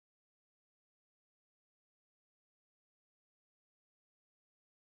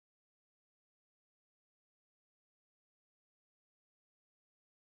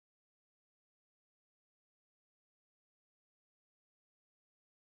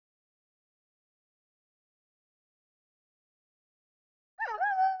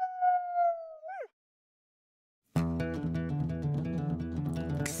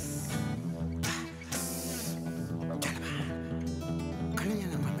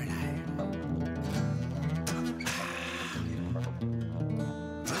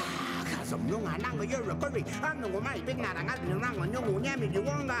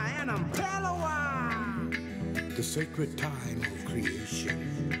The sacred time of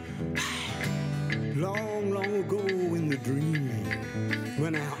creation. Long, long ago in the dreamland,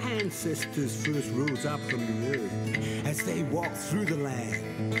 when our ancestors first rose up from the earth, as they walked through the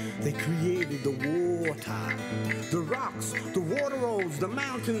land, they created the water, the rocks, the water holes, the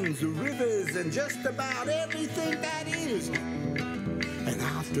mountains, the rivers, and just about everything that is. And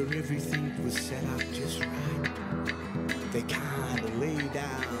after everything was set up just right, they kind of lay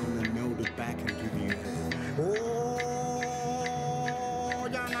down and melted back into the earth. Oh,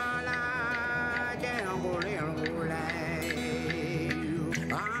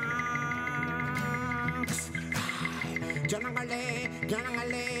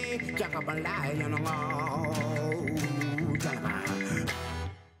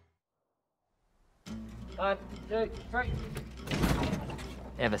 One, two, three.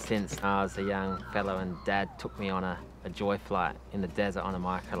 Ever since I was a young fellow and Dad took me on a joy flight in the desert on a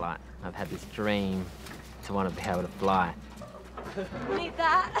microlight, I've had this dream to want to be able to fly. Need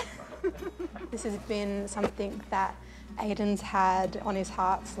that. This has been something that Aidan's had on his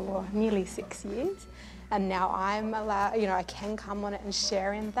heart for nearly 6 years, and now I'm allowed, I can come on it and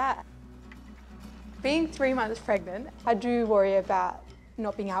share in that. Being 3 months pregnant, I do worry about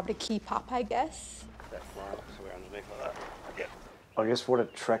not being able to keep up, I guess. That's right, so we're underneath like that. Yeah. I guess what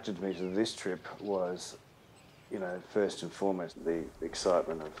attracted me to this trip was, first and foremost, the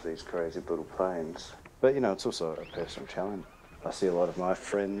excitement of these crazy little planes. But, it's also a personal challenge. I see a lot of my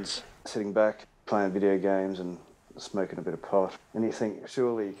friends sitting back, playing video games and smoking a bit of pot, and you think,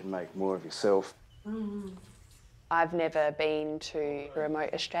 surely you can make more of yourself. I've never been to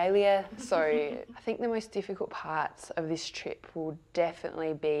remote Australia, so I think the most difficult parts of this trip will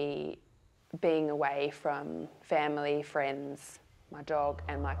definitely be being away from family, friends, my dog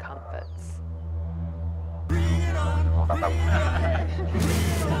and my comforts.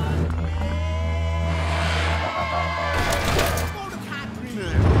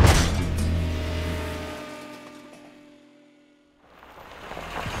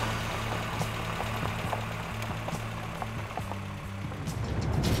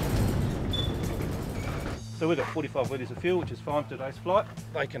 So we've got 45 litres of fuel, which is fine for today's flight.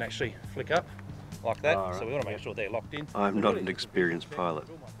 They can actually flick up like that, so we want to make sure they're locked in. I'm not an experienced pilot.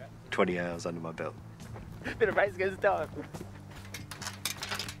 20 hours under my belt. Bit of race against time.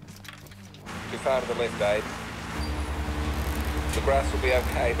 Too far to the left, Dave. The grass will be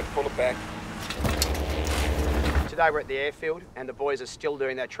okay, but pull it back. Today we're at the airfield and the boys are still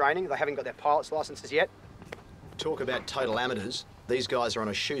doing their training. They haven't got their pilot's licences yet. Talk about total amateurs. These guys are on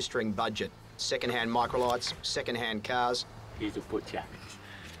a shoestring budget. Second-hand microlights, second-hand cars. Here's a butcher.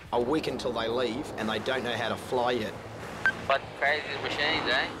 A week until they leave and they don't know how to fly yet. But crazy machines,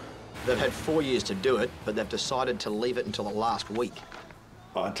 eh? They've had 4 years to do it, but they've decided to leave it until the last week.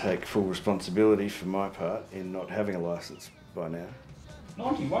 I take full responsibility for my part in not having a licence by now.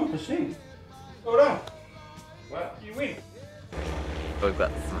 91%. Well done. Well, you win. We've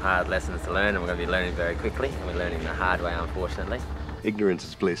got some hard lessons to learn and we're going to be learning very quickly, and we're learning the hard way, unfortunately. Ignorance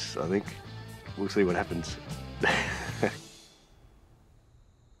is bliss, I think. We'll see what happens.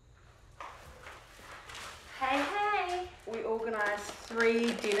 Hey. We organised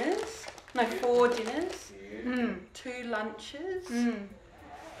 4 dinners. 2 lunches.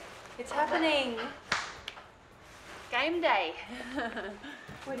 It's happening. Game day.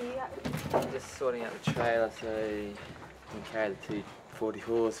 What do you got? I'm just sorting out the trailer so we can carry the 2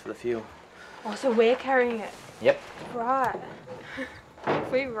 44s for the fuel. Oh, so we're carrying it? Yep. Right.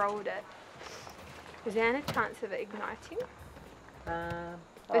 If we rolled it, is there any chance of it igniting?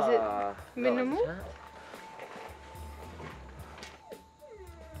 Is it minimal?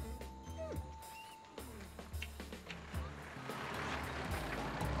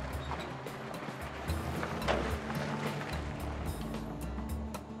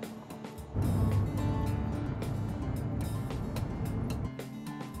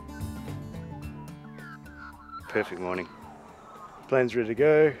 Perfect morning. Plane's ready to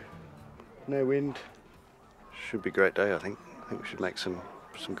go. No wind. Should be a great day, I think. I think we should make some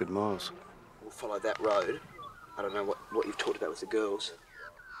good miles. We'll follow that road. I don't know what you've talked about with the girls.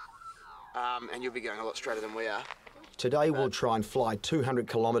 And you'll be going a lot straighter than we are. Today we'll try and fly 200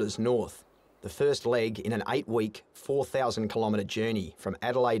 kilometres north. The first leg in an 8-week, 4,000 kilometre journey from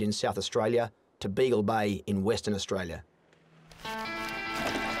Adelaide in South Australia to Beagle Bay in Western Australia.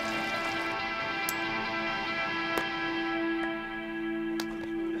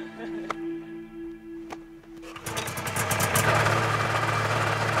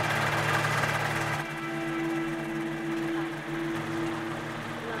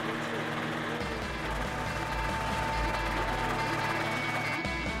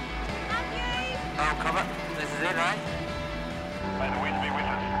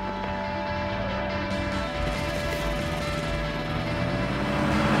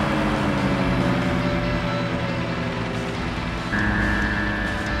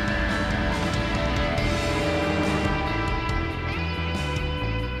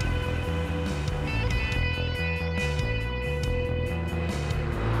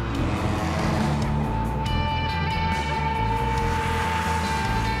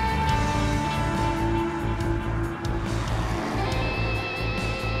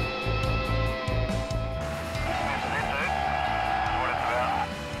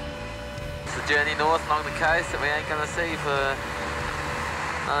 journey north along the coast that we ain't gonna see for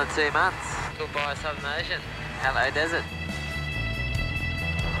another 2 months. Goodbye Southern Ocean. Hello desert.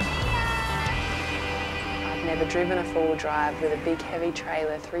 I've never driven a four-wheel drive with a big heavy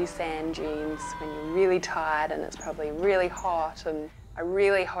trailer through sand dunes when you're really tired and it's probably really hot, and I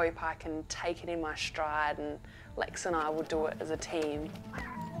really hope I can take it in my stride, and Lex and I will do it as a team.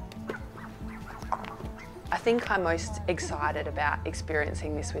 I think I'm most excited about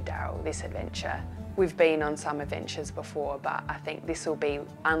experiencing this with Daryl, this adventure. We've been on some adventures before, but I think this will be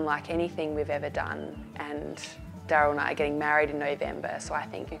unlike anything we've ever done, and Daryl and I are getting married in November, so I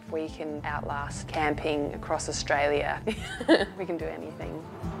think if we can outlast camping across Australia, we can do anything.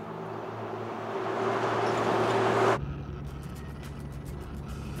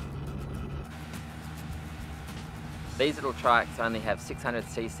 These little trikes only have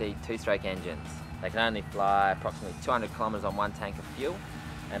 600cc two-stroke engines. They can only fly approximately 200 kilometres on one tank of fuel,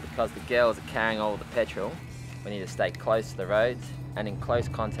 and because the girls are carrying all the petrol, we need to stay close to the roads and in close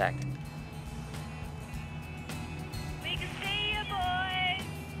contact. We can see you, boys.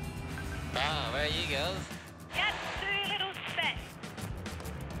 Ah, where are you girls? Just 2 little specks.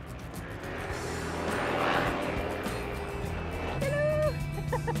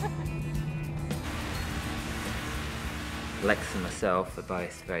 Lex and myself are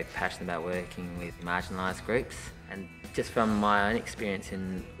both very passionate about working with marginalised groups, and just from my own experience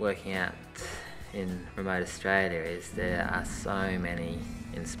in working out in remote Australia is there are so many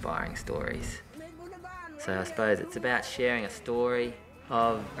inspiring stories. So I suppose it's about sharing a story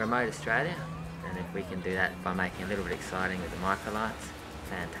of remote Australia, and if we can do that by making it a little bit exciting with the microlights,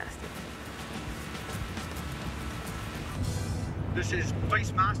 fantastic. This is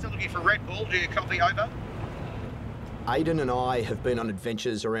Beastmaster looking for Red Bull. Do you copy over? Aidan and I have been on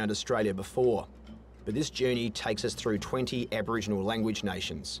adventures around Australia before, but this journey takes us through 20 Aboriginal language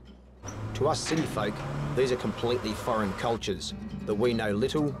nations. To us city folk, these are completely foreign cultures that we know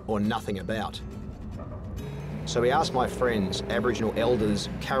little or nothing about. So we asked my friends, Aboriginal elders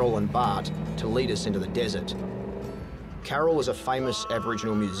Carol and Bart, to lead us into the desert. Carol is a famous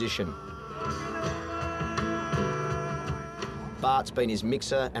Aboriginal musician. Bart's been his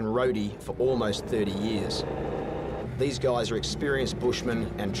mixer and roadie for almost 30 years. These guys are experienced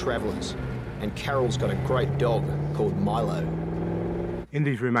bushmen and travellers, and Carol's got a great dog called Milo. In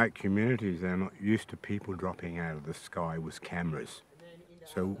these remote communities, they're not used to people dropping out of the sky with cameras.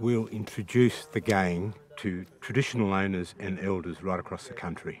 So we'll introduce the gang to traditional owners and elders right across the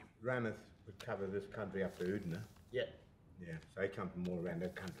country. Ramoth would cover this country up to Udina. Yeah. Yeah, so they come from all around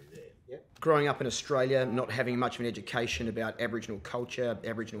that country there. Yeah. Growing up in Australia, not having much of an education about Aboriginal culture,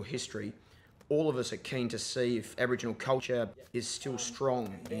 Aboriginal history, all of us are keen to see if Aboriginal culture is still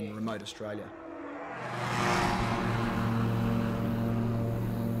strong in remote Australia.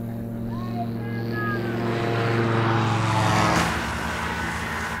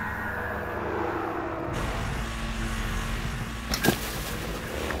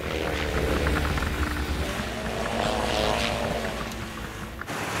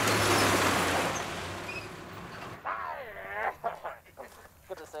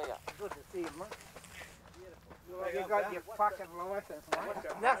 You got your fucking license, mate.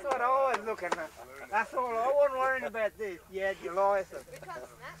 That's what I was looking at. That's all. I wasn't worrying about this. You had your license.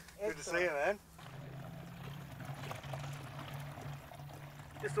 Good to see you, man.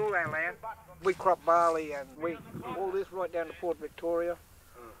 Just all our land. We crop barley and wheat. All this right down to Port Victoria.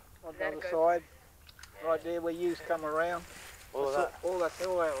 On the other side. Right there where yous come around. All of that? That's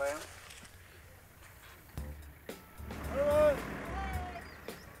all our land.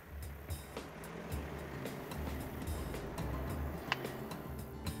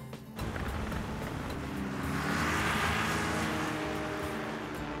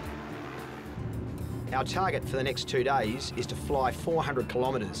 Our target for the next 2 days is to fly 400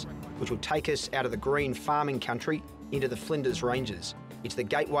 kilometres, which will take us out of the green farming country into the Flinders Ranges. It's the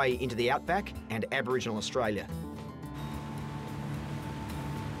gateway into the outback and Aboriginal Australia.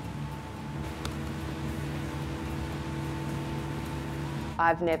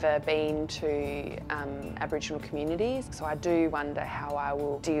 I've never been to Aboriginal communities, so I do wonder how I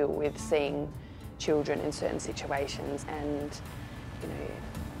will deal with seeing children in certain situations and, you know,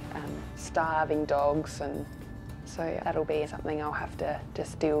 starving dogs, and so that'll be something I'll have to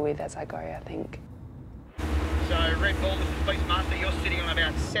just deal with as I go, I think. So Red Bull, this is Beastmaster. You're sitting on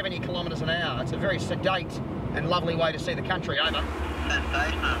about 70 kilometres an hour. It's a very sedate and lovely way to see the country, over.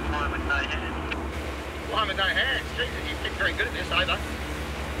 Sensation, flying with no hands. Flying with no hands. Jesus, you've been very good at this, over.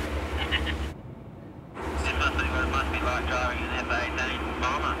 Similar to what it must be like driving an F-18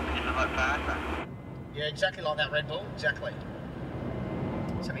 bomber in the hot faster. Yeah, exactly like that, Red Bull, exactly.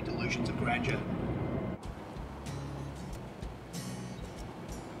 So many delusions of grandeur.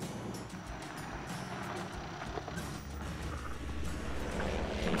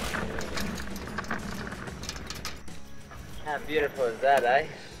 How beautiful is that, eh?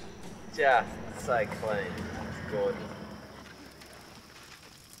 Just so clean. It's gorgeous.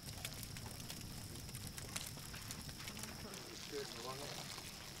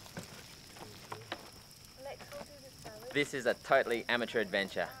 This is a totally amateur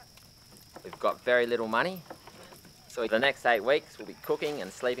adventure. We've got very little money, so the next 8 weeks we'll be cooking and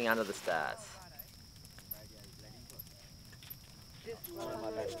sleeping under the stars.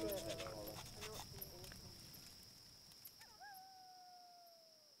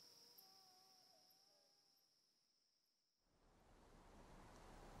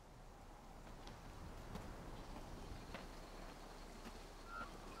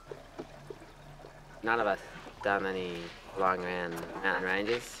 None of us done any flying around mountain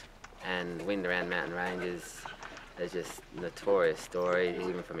ranges, and wind around mountain ranges, there's just notorious stories,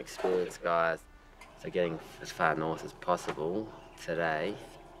 even from experienced guys. So getting as far north as possible today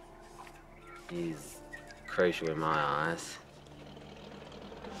is crucial in my eyes.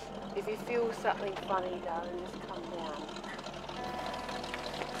 If you feel something funny, darling, just come down.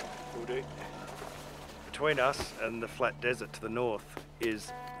 Will do. Between us and the flat desert to the north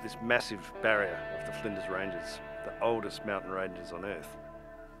is this massive barrier of the Flinders Ranges, the oldest mountain ranges on Earth.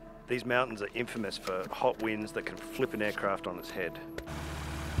 These mountains are infamous for hot winds that can flip an aircraft on its head.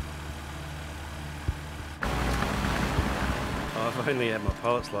 I've only had my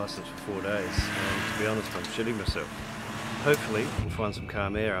pilot's license for 4 days, and to be honest, I'm shitting myself. Hopefully, we'll find some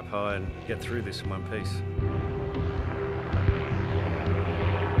calm air up high and get through this in one piece.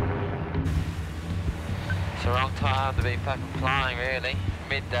 It's the wrong time to be fucking flying, really.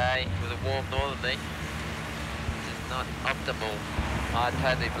 Midday with a warm northerly. It's just not optimal. I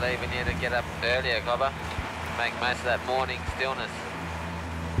totally believe we need to get up earlier, Cobber. Make most of that morning stillness.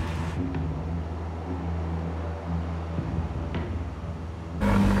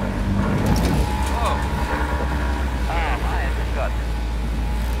 Whoa! Oh, mate, I just got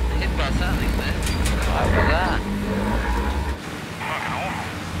hit by something there. What was that?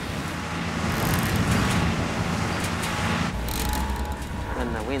 When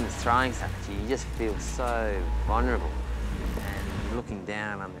the wind's throwing something at you, you just feel so vulnerable. And looking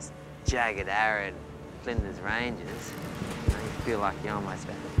down on this jagged, arid Flinders Ranges, you feel like you're almost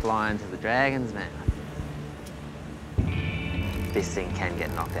about to fly into the dragon's mouth. This thing can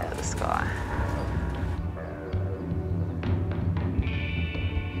get knocked out of the sky.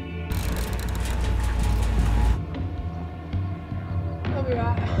 I'll be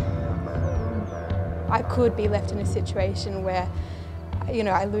right. I could be left in a situation where, you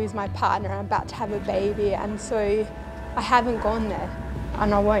know, I lose my partner, I'm about to have a baby, and so I haven't gone there,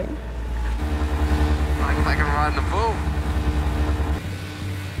 and I won't. Like if I can ride in the pool.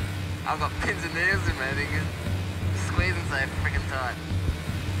 I've got pins and needles in my head, it's squeezing so freaking tight.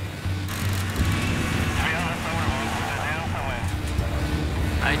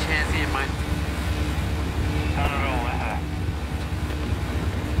 No chance here, mate. Not at all,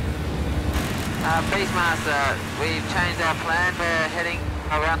 Beastmaster, we've changed our plan. We're heading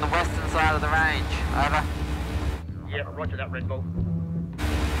around the western side of the range. Over. Yeah, roger that, Red Bull.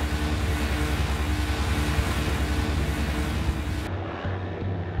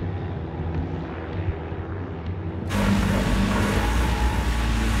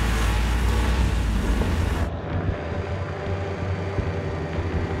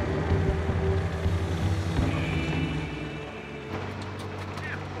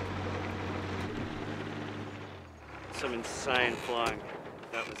 Some insane flying.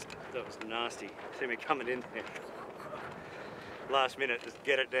 That was nasty. See me coming in there. Last minute, just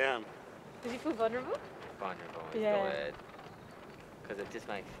get it down. Did you feel vulnerable? Vulnerable is Yeah. the word. Because it just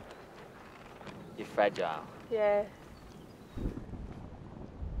makes you fragile. Yeah.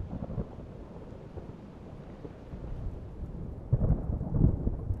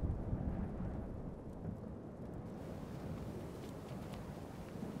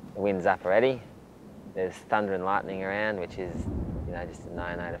 The wind's up already. There's thunder and lightning around, which is, you know, just a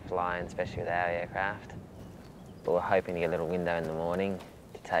no-no to fly in, especially with our aircraft. But we're hoping to get a little window in the morning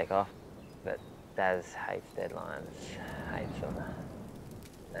to take off. But Daz hates deadlines, hates them.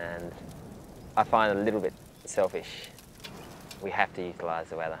 And I find it a little bit selfish. We have to utilise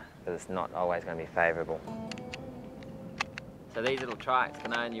the weather, because it's not always going to be favourable. So these little trikes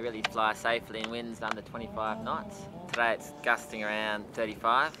can only really fly safely in winds under 25 knots. Today it's gusting around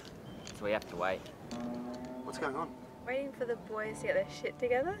 35, so we have to wait. What's going on? Waiting for the boys to get their shit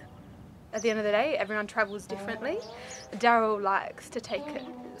together. At the end of the day, everyone travels differently. Daryl likes to take it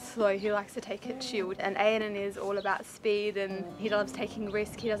slow, he likes to take it chilled, and Aidan is all about speed and he loves taking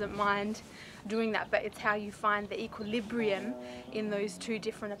risk, he doesn't mind doing that, but it's how you find the equilibrium in those two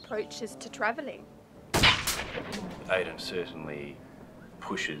different approaches to travelling. Aidan certainly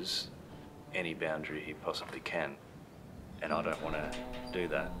pushes any boundary he possibly can, and I don't want to do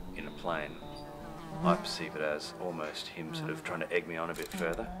that in a plane. I perceive it as almost him sort of trying to egg me on a bit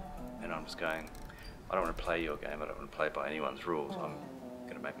further, and I'm just going, I don't want to play your game, I don't want to play by anyone's rules. I'm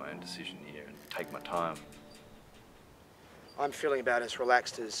going to make my own decision here and take my time. I'm feeling about as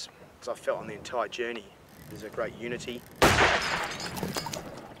relaxed as I've felt on the entire journey. There's a great unity.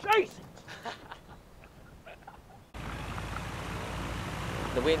 Jeez!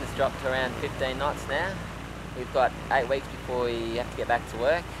 The wind's dropped to around 15 knots now. We've got 8 weeks before we have to get back to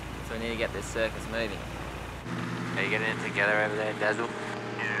work, so we need to get this circus moving. Are you getting it together over there, Dazzle?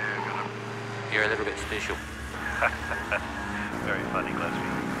 Yeah, got him. You're a little bit special. Very funny,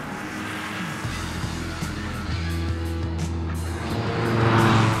 Glasby.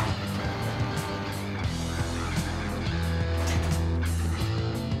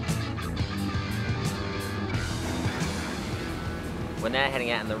 We're now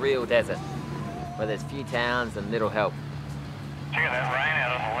heading out in the real desert, where there's few towns and little help. Check that rain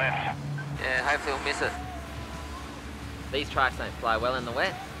out on the left. Yeah, hopefully we'll miss it. These trikes don't fly well in the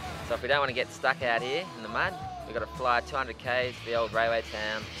wet, so if we don't want to get stuck out here in the mud, we've got to fly 200 k's to the old railway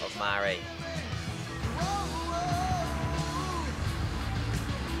town of Maree.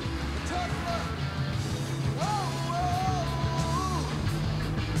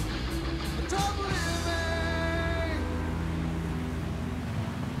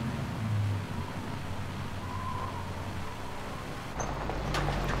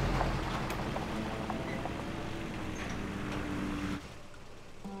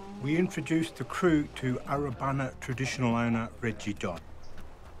 We introduced the crew to Arabana traditional owner Reggie Dodd.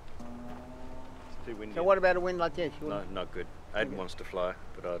 It's too windy. So what about a wind like this? No, not good. Aidan wants to fly,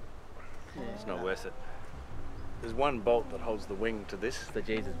 but it's not worth it. There's one bolt that holds the wing to this. It's the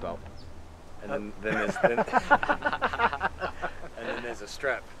Jesus bolt. And then there's a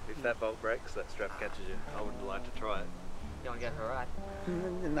strap. If that bolt breaks, that strap catches you. I would like to try it. You want to go for a ride?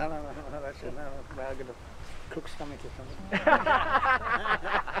 No, that's no. I've got a crook's coming to something.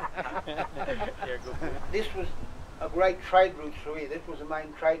 You're a good boy. This was a great trade route through here. This was the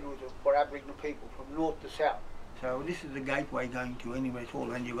main trade route for Aboriginal people from north to south. So this is the gateway going to anywhere at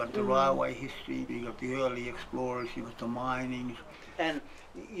all. And you've got the railway history, you've got the early explorers, you've got the mining. And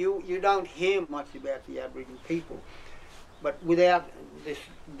you don't hear much about the Aboriginal people. But without this,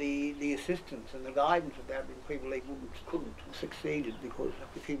 the assistance and the guidance of the Aboriginal people, they couldn't have succeeded, because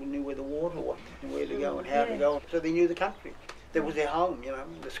the people knew where the water was and where to go and how to go. So they knew the country. That was their home, you know.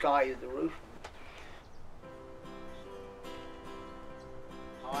 The sky is the roof.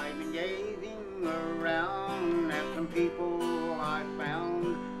 I've been gazing around at some people I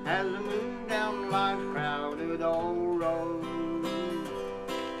found as I moved down life's crowded old road.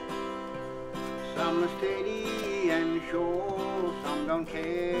 Some are steady and sure, some don't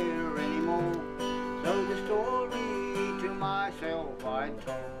care anymore. So the story to myself I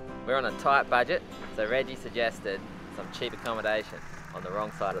told. We're on a tight budget, so Reggie suggested some cheap accommodation on the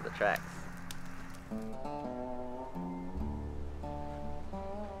wrong side of the tracks.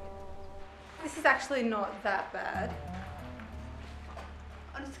 This is actually not that bad.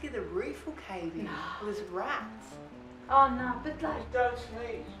 I'm just scared the roof will cave in. Well, there's rats. Oh no, but like... Don't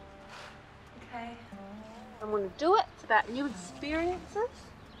sneeze. Okay. I'm going to do it. It's about new experiences.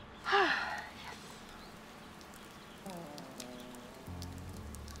 Yes.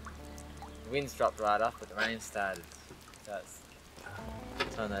 The wind's dropped right off, but the rain started. So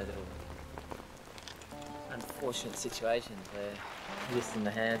it's one of those little unfortunate situations where you're just in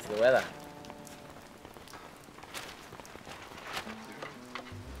the hands of the weather.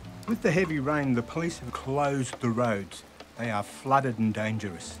 With the heavy rain, the police have closed the roads. They are flooded and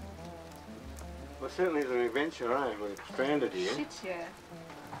dangerous. Well, certainly it's an adventure, eh? We're stranded here. Shit, yeah.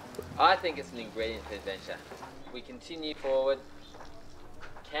 I think it's an ingredient for adventure. We continue forward,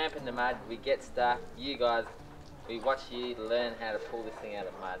 camp in the mud, we get stuck, you guys, we watch you learn how to pull this thing out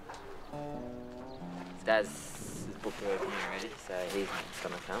of mud. Daz has booked a review already, so he's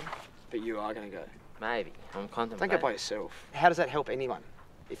gonna come. But you are going to go. Maybe, I'm contemplating. Don't go by yourself. How does that help anyone?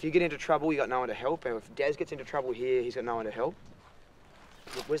 If you get into trouble, you got no one to help. And if Daz gets into trouble here, he's got no one to help.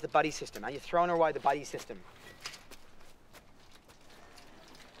 Where's the buddy system? Are you throwing away the buddy system?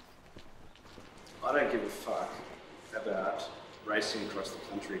 I don't give a fuck about racing across the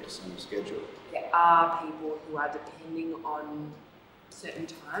country to some schedule. There are people who are depending on certain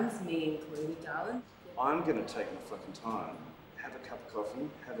times, me included, darling. I'm going to take my fucking time, have a cup of coffee,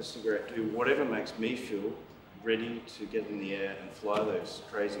 have a cigarette, do whatever makes me feel ready to get in the air and fly those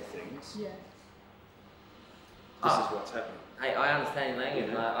crazy things. Yeah. This is what's happening. Hey, I understand your language,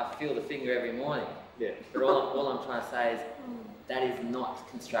 and I feel the finger every morning. Yeah. But all I'm trying to say is that is not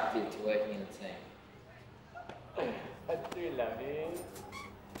constructive to working in a team. I do love you.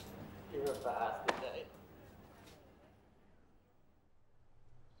 You're a bastard, eh?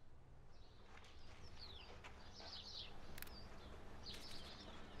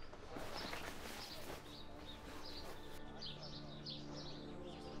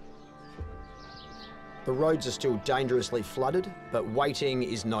 The roads are still dangerously flooded, but waiting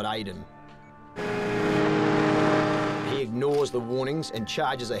is not Aidan. He ignores the warnings and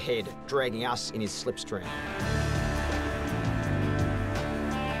charges ahead, dragging us in his slipstream.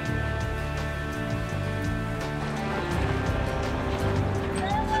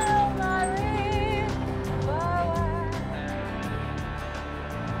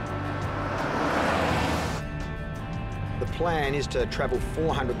 The plan is to travel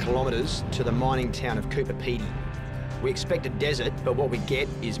 400 kilometres to the mining town of Cooper Pedy. We expect a desert, but what we get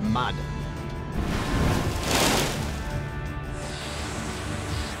is mud. Hey,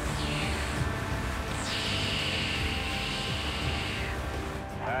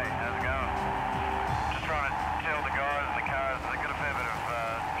 how's it going? Just trying to tell the guys in the cars they've got a fair bit of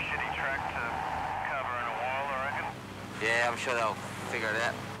shitty track to cover in a while, I reckon. Yeah, I'm sure they'll figure it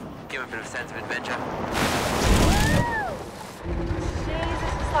out. Give them a bit of a sense of adventure.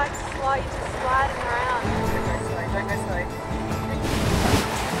 Jesus, it's like slow, you're just sliding around. Don't go slow, don't go slow.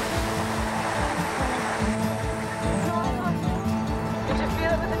 Did you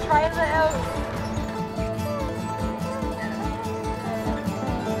feel it with the trailer, Elle?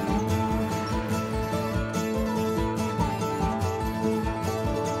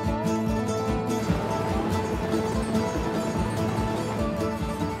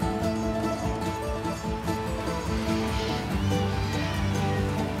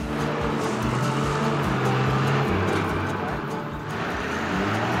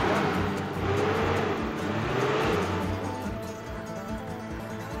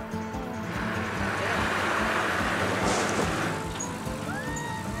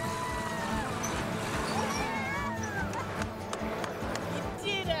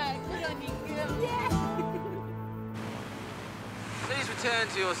 Return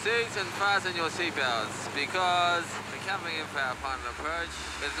to your seats and fasten your seatbelts because we're coming in for our final approach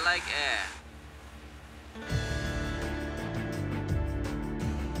with Lake Air.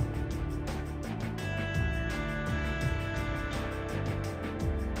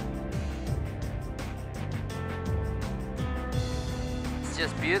 It's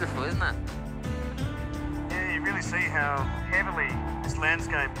just beautiful, isn't it? Yeah, you really see how heavily this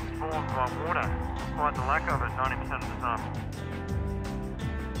landscape is formed by water, despite the lack of it 90% of the time.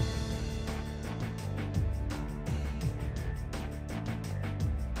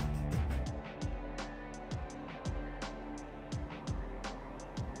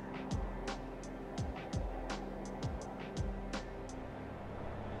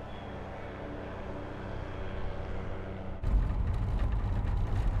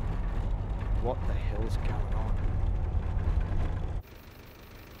 What the hell's going on?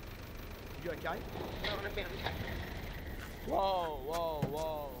 You okay? Whoa, whoa,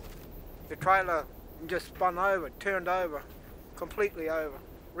 whoa. The trailer just spun over, turned over, completely over,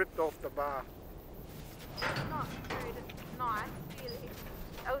 ripped off the bar. It's not very nice, really.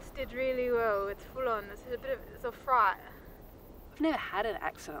 Else did really well. It's full on. It's a fright. I've never had an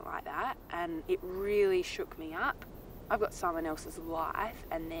accident like that, and it really shook me up. I've got someone else's life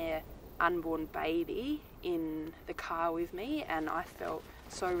and their unborn baby in the car with me, and I felt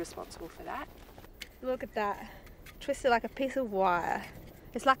so responsible for that. Look at that. Twisted like a piece of wire.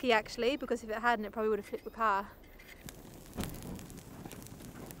 It's lucky actually, because if it hadn't, it probably would have flipped the car.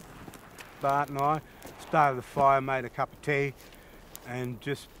 Bart and I started the fire, made a cup of tea, and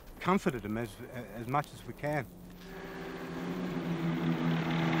just comforted him as much as we can.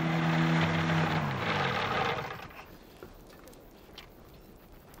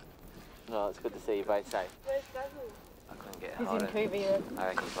 No, it's good to see you both safe. Where's Daryl? I couldn't get He's hold in of Coover, yeah. I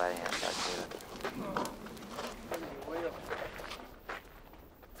reckon he's waiting outside Coover.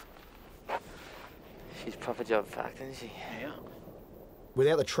 She's proper job fucked, isn't she? Yeah.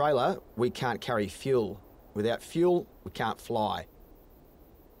 Without the trailer, we can't carry fuel. Without fuel, we can't fly.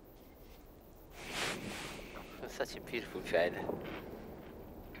 That's such a beautiful trailer.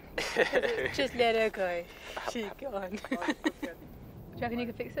 Just let her go. She's gone. Do you reckon you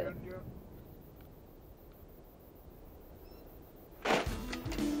can fix it?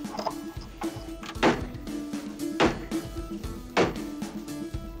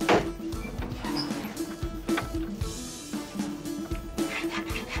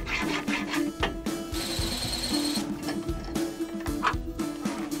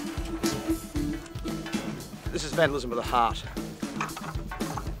 This is vandalism of the heart.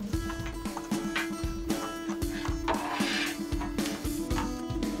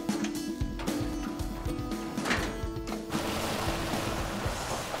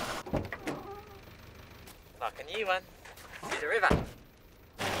 Like a new one. See the river.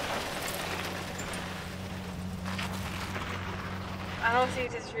 And also you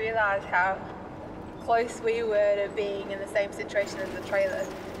just realise how close we were to being in the same situation as the trailer.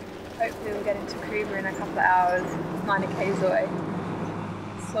 Hopefully we'll get into Kruger in a couple of hours, 90 k's away.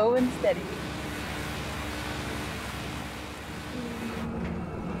 Slow and steady.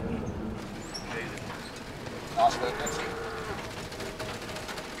 Nice work, Nancy.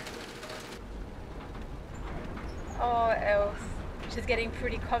 Oh, else. She's getting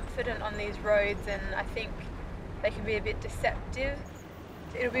pretty confident on these roads, and I think they can be a bit deceptive.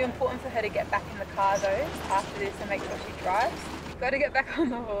 It'll be important for her to get back in the car though after this and make sure she drives. You've got to get back on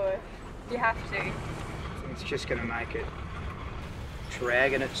the horse. You have to. It's just going to make it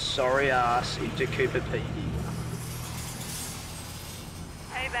dragging its sorry ass into Cooper PD.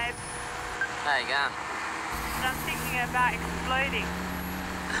 Hey babe, How you going? I'm thinking about exploding.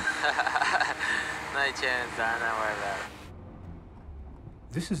 No chance, son. Don't worry about it.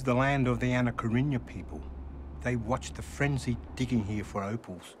 This is the land of the Anakarinya people. They watched the frenzied digging here for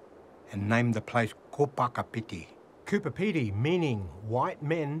opals and named the place Kopakapiti. Kupapiti meaning white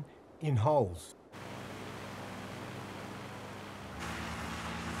men in holes.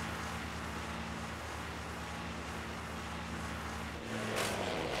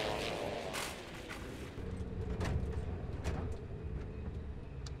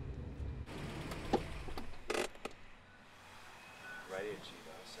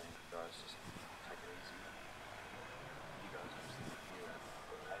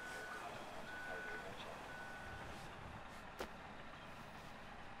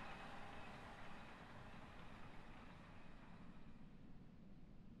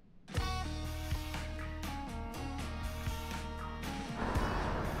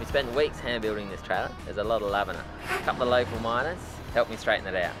 We spent weeks hand building this trailer. There's a lot of love in it. A couple of local miners helped me straighten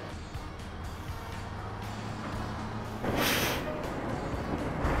it out.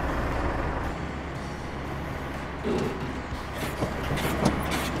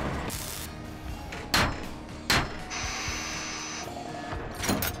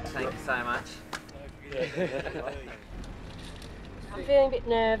 Thank you so much. I'm feeling a bit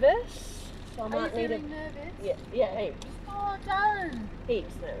nervous, so I might need feeling nervous? Yeah, heaps. Oh, Darren!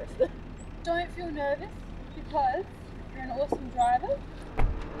 Heaps nervous. Don't feel nervous because you're an awesome driver.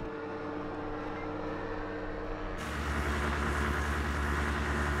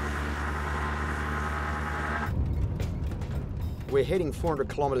 We're heading 400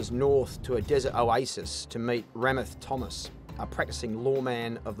 kilometres north to a desert oasis to meet Rameth Thomas, a practising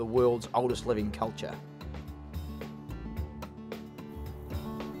lawman of the world's oldest living culture.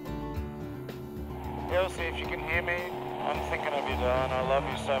 Elsie, if you can hear me, I'm thinking of you, darling. I love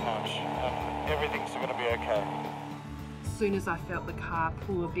you so much, and everything's going to be okay. As soon as I felt the car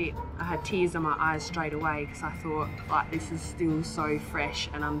pull a bit, I had tears in my eyes straight away because I thought, like, this is still so fresh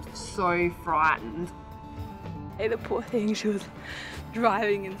and I'm so frightened. Hey, the poor thing, she was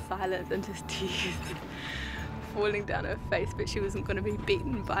driving in silence and just tears falling down her face, but she wasn't going to be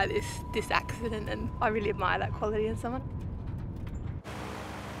beaten by this accident, and I really admire that quality in someone.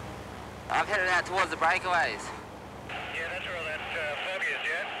 I'm headed out towards the breakaways. Yeah, that's where all that fog is,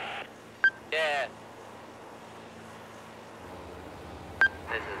 yeah? Yeah.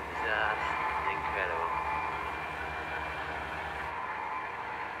 This is just incredible.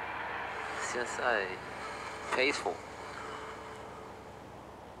 It's just so peaceful.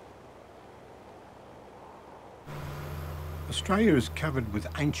 Australia is covered with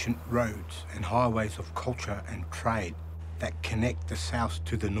ancient roads and highways of culture and trade that connect the south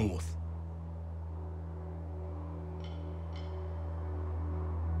to the north.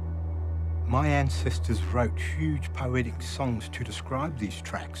 My ancestors wrote huge poetic songs to describe these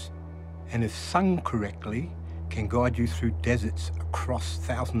tracks, and if sung correctly, can guide you through deserts across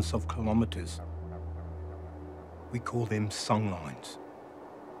thousands of kilometres. We call them songlines.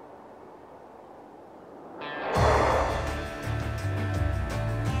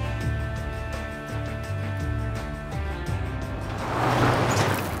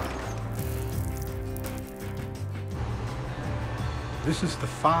 This is the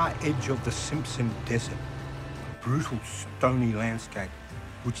far edge of the Simpson Desert, a brutal stony landscape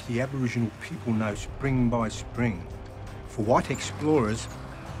which the Aboriginal people know spring by spring. For white explorers,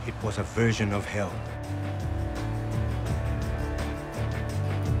 it was a version of hell.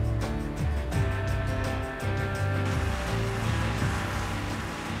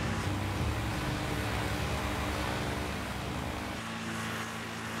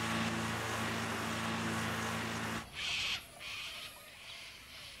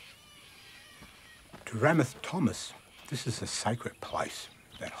 To Ramath Thomas, this is a sacred place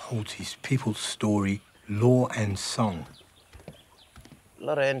that holds his people's story, law and song. A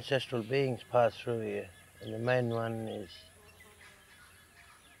lot of ancestral beings pass through here, and the main one is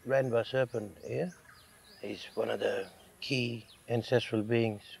Rainbow Serpent here. He's one of the key ancestral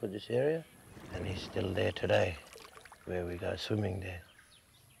beings for this area, and he's still there today, where we go swimming there.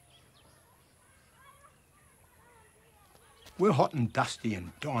 We're hot and dusty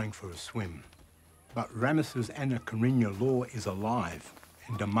and dying for a swim, but Ramath's Anakarinya law is alive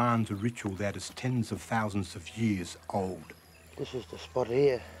and demands a ritual that is tens of thousands of years old. This is the spot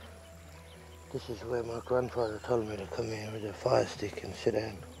here. This is where my grandfather told me to come here with a fire stick and sit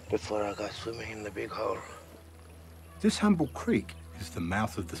down before I go swimming in the big hole. This humble creek is the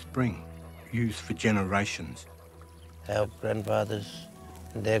mouth of the spring, used for generations. Our grandfathers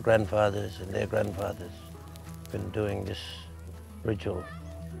and their grandfathers and their grandfathers have been doing this ritual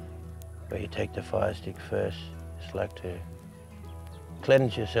where you take the fire stick first. It's like to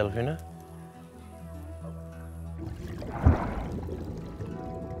cleanse yourself, you know?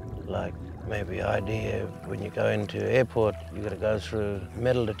 Like maybe idea when you go into airport, you got to go through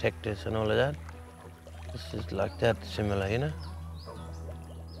metal detectors and all of that. This is like that, similar, you know?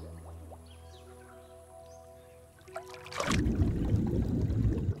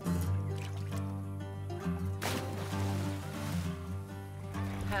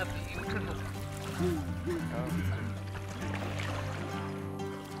 How beautiful.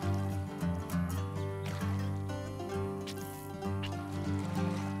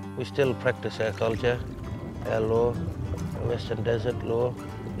 We still practice our culture, our law, the Western Desert law.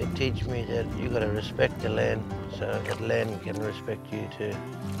 It teaches me that you got to respect the land so that land can respect you too.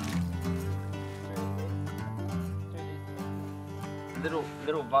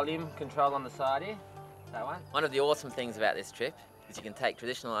 Little volume control on the side here, that one. One of the awesome things about this trip is you can take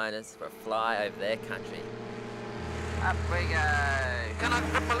traditional owners for a fly over their country. Up we go. Can I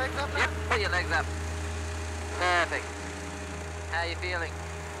put my legs up now? Yep, put your legs up. Perfect. How are you feeling?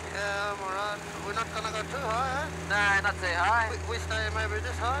 Yeah, I'm alright. We're not gonna go too high, eh? No, not too high. We stay maybe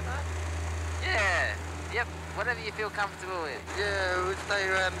this high, eh? Yeah, yep, whatever you feel comfortable with. Yeah, we stay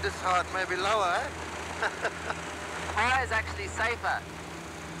around this height, maybe lower, eh? High is actually safer.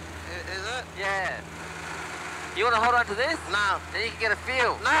 Is it? Yeah. You want to hold on to this? No. Then you can get a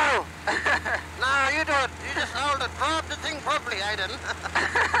feel. No! No, you do it. You just hold it. Drop the thing properly, Aidan.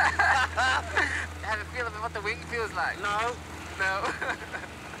 Have a feel of what the wing feels like. No. No.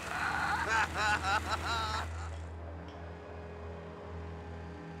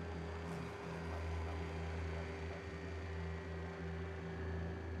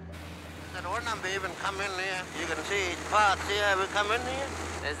 That wannabe even come in here. You can see parts here. We come in here.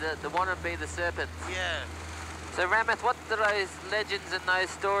 There's the wannabe, the serpents. Yeah. So Ramath, what do those legends and those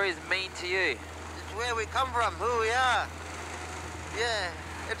stories mean to you? It's where we come from, who we are. Yeah,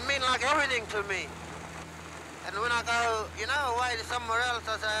 it means like everything to me. And when I go, you know, away to somewhere else,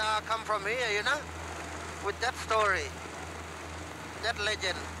 I say, I come from here, you know, with that story, that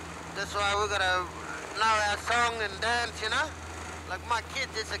legend. That's why we gotta know our song and dance, you know. Like my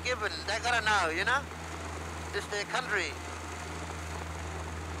kids, it's a given. They gotta know, you know. This their country.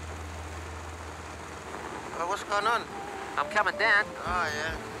 Well, what's going on? I'm coming down. Oh,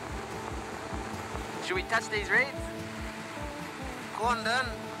 yeah. Should we touch these reeds? Go on, then.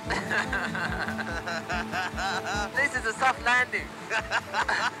 This is a soft landing.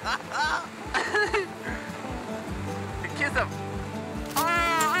 Kiss him. I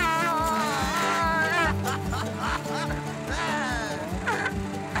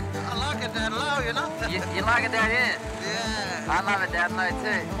like it down low, you know? You like it down here? Yeah. I love it down low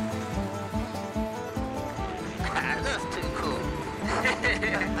too. That's too cool.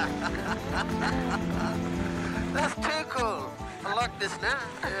 That's too cool. I like this now.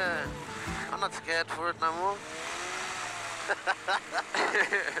 Yeah. I'm not scared for it no more.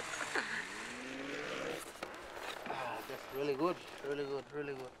 That's really good. Really good.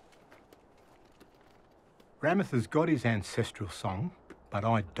 Really good. Ramath has got his ancestral song, but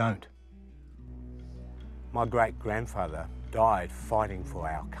I don't. My great-grandfather died fighting for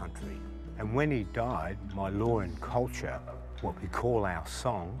our country. And when he died, my law and culture, what we call our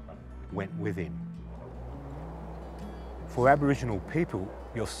song, went with him. For Aboriginal people,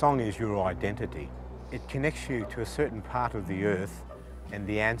 your song is your identity. It connects you to a certain part of the earth and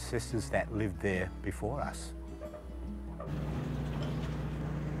the ancestors that lived there before us.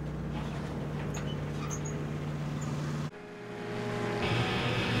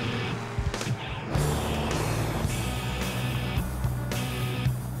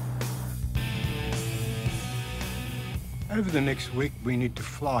 Over the next week, we need to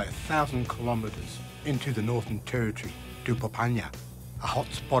fly 1,000 kilometres into the Northern Territory to Papunya, a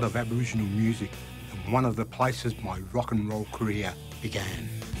hot spot of Aboriginal music and one of the places my rock and roll career began.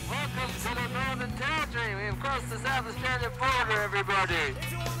 Welcome to the Northern Territory. We've crossed the South Australian border, everybody.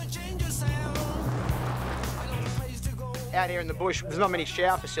 Out here in the bush, there's not many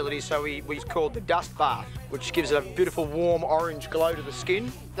shower facilities, so we called the dust bath, which gives a beautiful warm orange glow to the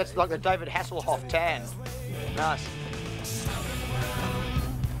skin. That's like the David Hasselhoff tan. Nice.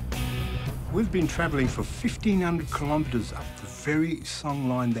 We've been travelling for 1,500 kilometres up the very song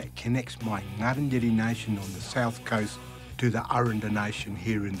line that connects my Ngarrindjeri Nation on the south coast to the Aranda Nation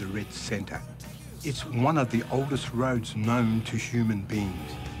here in the Red Centre. It's one of the oldest roads known to human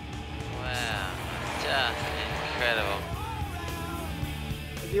beings. Wow, just incredible.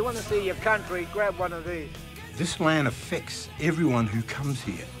 If you want to see your country, grab one of these. This land affects everyone who comes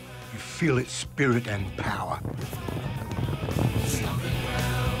here. You feel its spirit and power.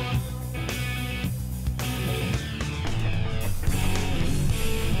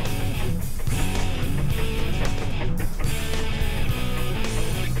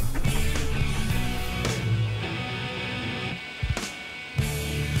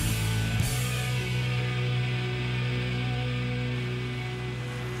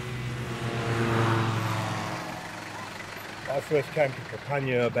 I first came to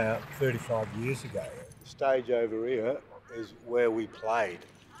Papunya about 35 years ago. The stage over here is where we played.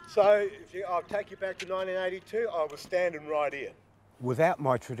 So I'll take you back to 1982. I was standing right here. Without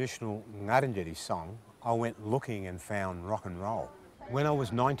my traditional Ngarrindjeri song, I went looking and found rock and roll. When I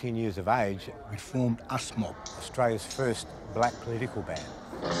was 19 years of age, we formed USMOB, Australia's first black political band.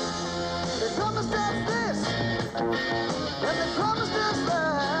 They promised us this, and they promised us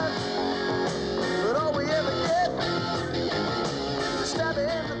that, but all we ever get is a stab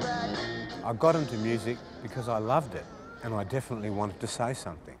in the back. I got into music because I loved it, and I definitely wanted to say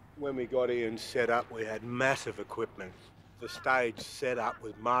something. When we got here and set up, we had massive equipment. The stage set up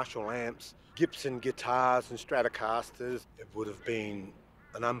with Marshall amps, Gibson guitars and Stratocasters. It would have been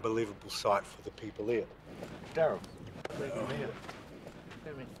an unbelievable sight for the people here. Daryl.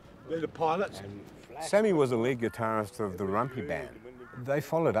 They're the pilots. Sammy was the lead guitarist of the Rumpy Band. They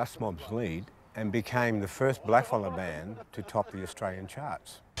followed USMOB's lead and became the first blackfella band to top the Australian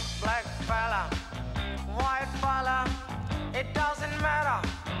charts. Black fella, white fella, it doesn't matter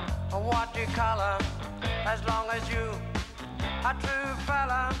what you colour, as long as you a true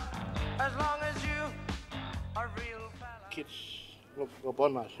fella, as long as you a real fella. Kids look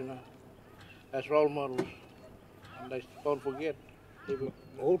upon us, you know, as role models, and they don't forget.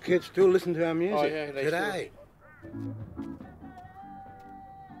 All kids still listen to our music. Oh, yeah, they today.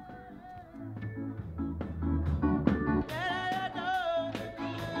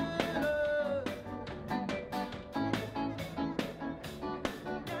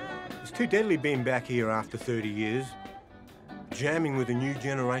 It's too deadly being back here after 30 years, jamming with a new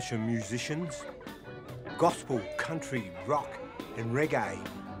generation of musicians. Gospel, country, rock and reggae.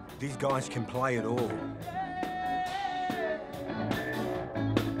 These guys can play it all.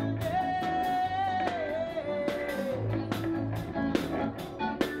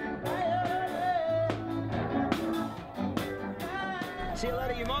 See you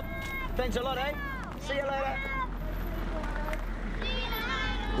later, you mob. Thanks a lot, eh? See you later.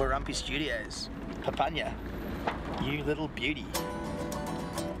 Warumpi Studios, Papunya. You little beauty.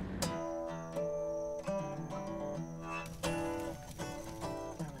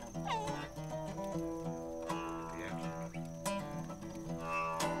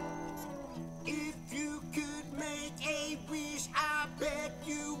 If you could make a wish, I bet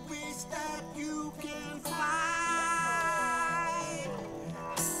you wish that you can fly.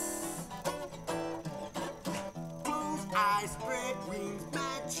 Close eyes, spread wings,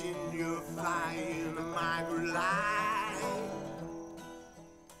 matching your flying a microlight.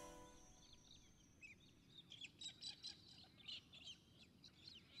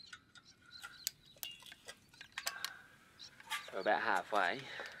 We're about halfway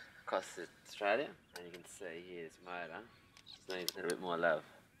across Australia, and you can see here this motor just needs a little bit more love.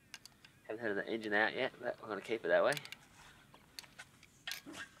 Haven't had the engine out yet, but we're going to keep it that way.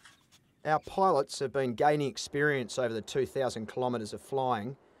 Our pilots have been gaining experience over the 2,000 kilometres of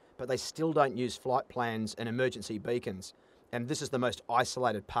flying, but they still don't use flight plans and emergency beacons, and this is the most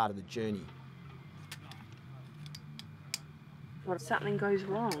isolated part of the journey. What if something goes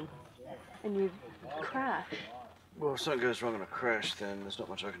wrong and you crash? Well, if something goes wrong in a crash, then there's not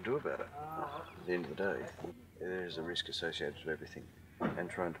much I can do about it. At the end of the day, there is a risk associated with everything, and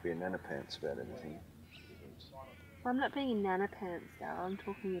trying to be a nanopants about everything. Well, I'm not being a nanopants, Daryl. I'm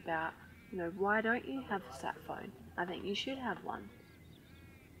talking about, you know, why don't you have a sat phone? I think you should have one.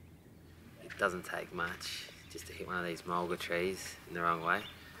 It doesn't take much just to hit one of these mulga trees in the wrong way.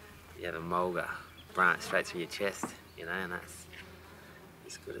 You have a mulga branch straight through your chest, you know, and that's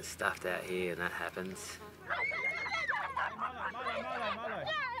as good as stuffed out here, and that happens.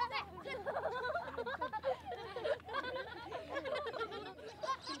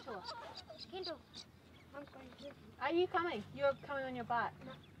 Are you coming? You're coming on your bike.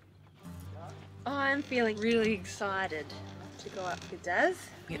 I'm feeling really excited to go up with Daz.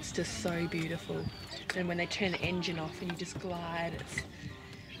 It's just so beautiful. And when they turn the engine off and you just glide, it's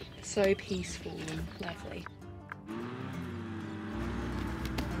so peaceful and lovely.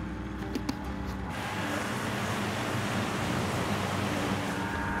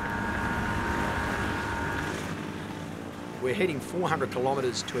 We're heading 400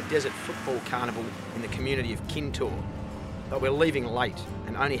 kilometres to a desert football carnival in the community of Kintor, but we're leaving late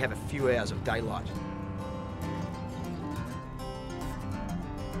and only have a few hours of daylight.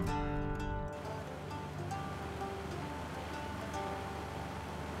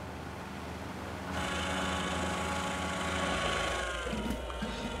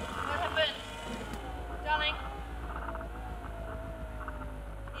 What happened? Darling?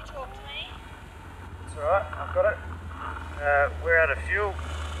 Can you talk to me? It's alright, I've got it. We're out of fuel.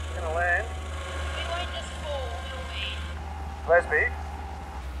 We're gonna land. We won't just fall, will we? Lesby.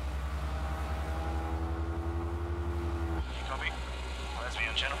 Copy. Lesby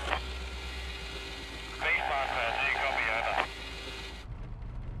on channel. B Parker, do you copy? Over.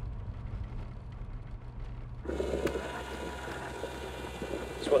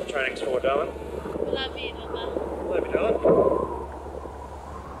 That's what the training's for, darling. Love you, Mama. Love you, darling.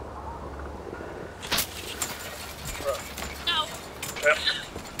 Yep.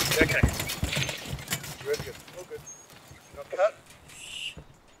 Okay. Good, good. All good. Not cut?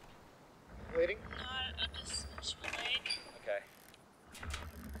 Bleeding? No, I just smashed my leg. Okay.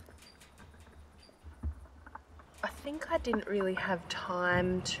 I think I didn't really have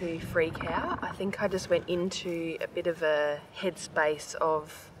time to freak out. I think I just went into a bit of a headspace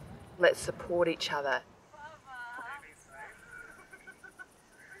of let's support each other.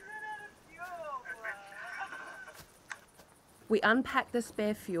 We unpacked the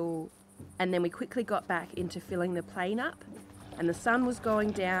spare fuel and then we quickly got back into filling the plane up, and the sun was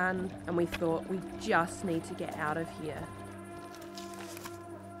going down and we thought we just need to get out of here.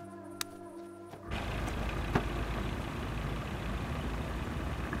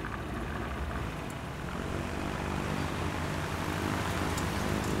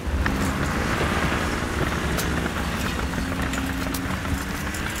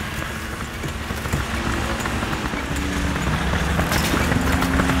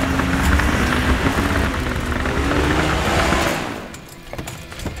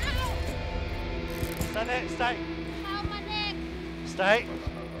 Stay.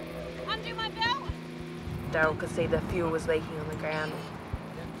 Undo my belt. Daryl could see the fuel was leaking on the ground.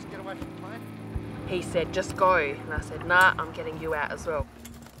 Yeah, just get away from the plane. He said, just go. And I said, nah, I'm getting you out as well.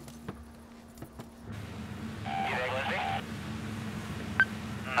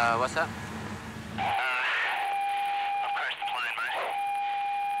 What's that? I've crashed the plane, mate.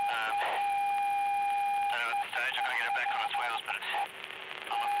 I know at the stage I can't get it back on its wheels, but it's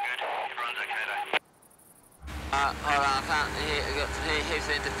not looking good. Everyone's okay though. Hold on, I can't hear. I got heaps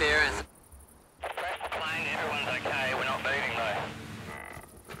of interference. Crashed the plane, everyone's okay. We're not beating though.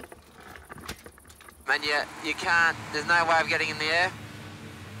 Man, you can't. There's no way of getting in the air.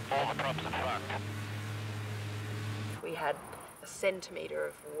 All the props are fucked. We had a centimetre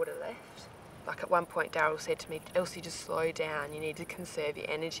of water left. Like at one point Daryl said to me, Elsie, just slow down, you need to conserve your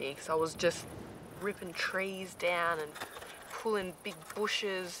energy, because I was just ripping trees down and pulling big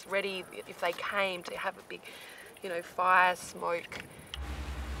bushes ready if they came to have a big, you know, fire, smoke.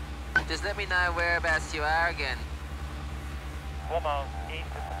 Just let me know whereabouts you are again. 4 miles east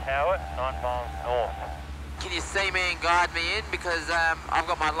of the tower, 9 miles north. Can you see me and guide me in? Because I've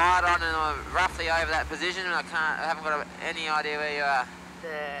got my light on and I'm roughly over that position and I haven't got any idea where you are.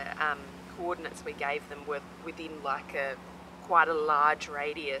 The coordinates we gave them were within like quite a large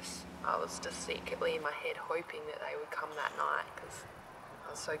radius. I was just secretly in my head hoping that they would come that night because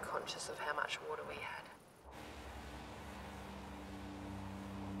I was so conscious of how much water we had.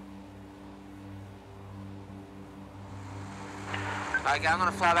 Okay, I'm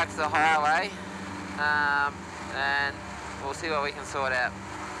going to fly back to the highway and we'll see what we can sort out.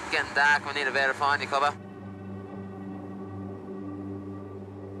 It's getting dark, we need a better find you, Cobber.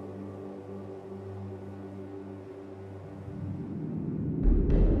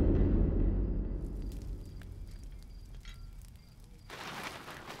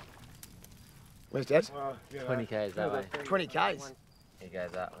 Where's Dad? 20 k's that way. 20 k's? He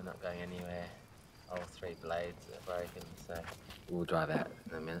goes up, we're not going anywhere. All 3 blades are broken, so we'll drive out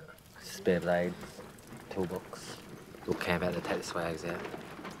in a minute. Spare blades, toolbox. We'll camp out to take the swags out.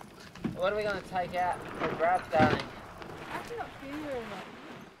 What are we going to take out for grub, darling? I cannot feel very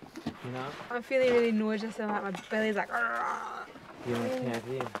much. You know? I'm feeling really nauseous and like my belly's like. You want to camp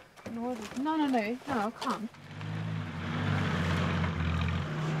here? Nauseous. No, I'll come.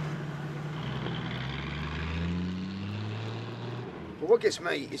 But what gets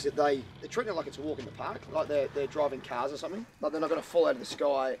me is that they're treating it like it's a walk in the park, like they're driving cars or something. Like they're not going to fall out of the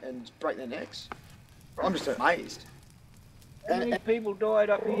sky and break their necks. I'm just amazed. How many people died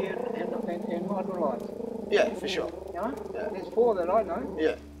up here in microlights? Yeah, for sure. You know? Yeah. There's 4 that I know.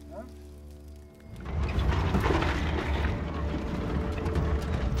 Yeah.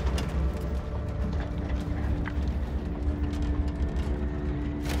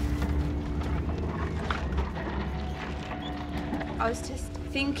 I was just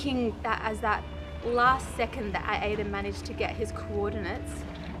thinking that as that last second that Aidan managed to get his coordinates,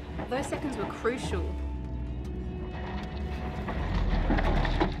 those seconds were crucial.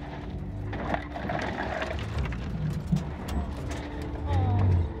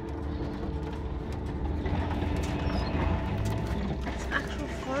 It's an actual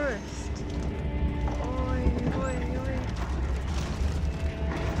forest. Oi, oi, oi.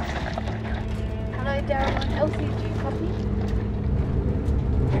 Hello, Daryl and Elsie, do you copy?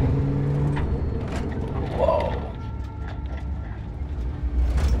 Whoa.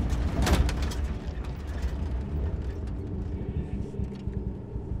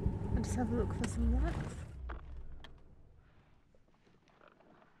 I'll just have a look for some lights.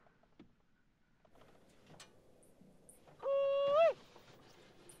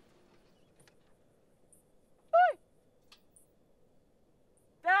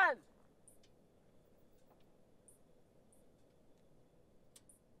 Dad!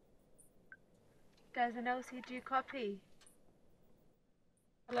 Daz and Elsie, do you copy?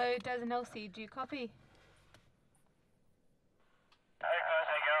 Hello, Daz and Elsie, do you copy?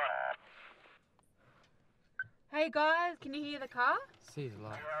 Hey guys, can you hear the car? See the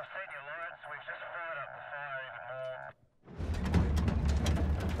light.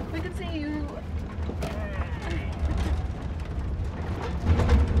 We can see you.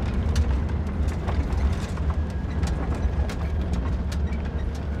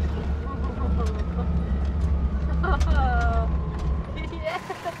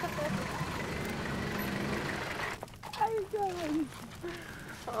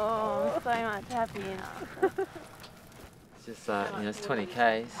 Oh, I'm so much happier. It's just like, you know, it's 20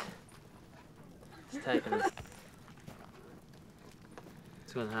 k's. It's taken us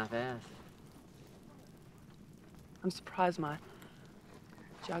 2.5 hours. I'm surprised my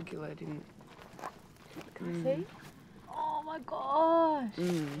jugular didn't. Can you see? Oh my gosh!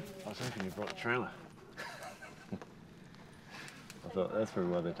 I was hoping you brought the trailer. I thought that's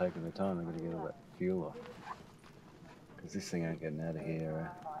probably why they're taking their time. They've got to get all that fuel off. Because this thing ain't getting out of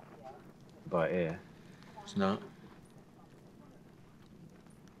here by air. It's not.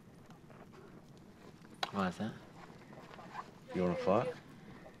 Why is that? You want to fight?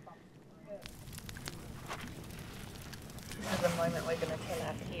 At the moment, we're going to tell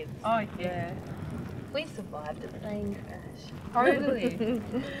our kids. Oh, yeah. We survived a plane crash. Totally.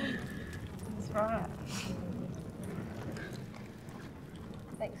 That's right.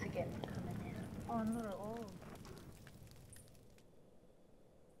 Thanks again for coming out. Oh, not at all.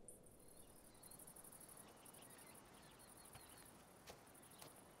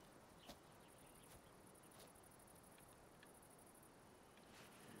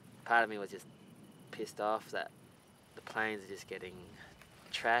 Part of me was just pissed off that the planes are just getting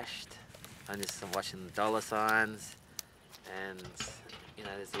trashed. I'm just watching the dollar signs, and you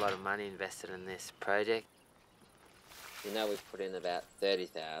know, there's a lot of money invested in this project. You know, we've put in about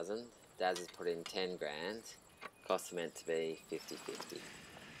 30,000. Daz has put in 10 grand. Costs are meant to be 50-50.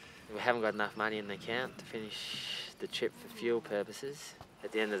 We haven't got enough money in the account to finish the trip for fuel purposes.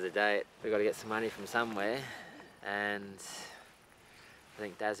 At the end of the day, we've got to get some money from somewhere, and I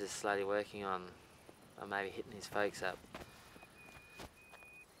think Daz is slowly working on maybe hitting his folks up.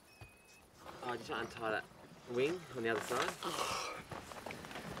 Oh, just want to untie that wing on the other side?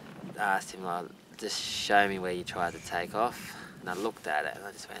 I asked him, like, just show me where you tried to take off. And I looked at it and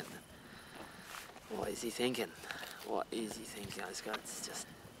I just went, what is he thinking? What is he thinking? I just go, it's just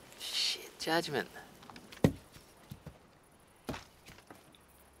shit judgment.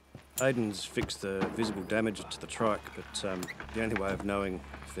 Aidan's fixed the visible damage to the trike, but the only way of knowing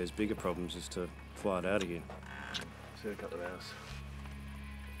if there's bigger problems is to fly it out again. See a couple of hours.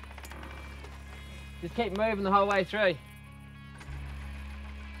 Just keep moving the whole way through.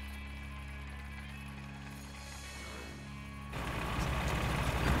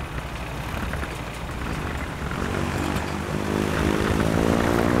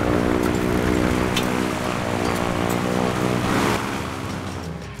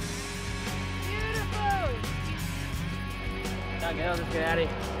 Okay, I'll just get out of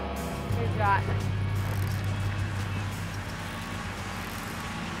here. He's right.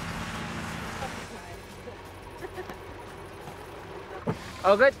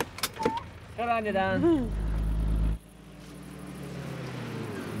 All good? Come on, you're done.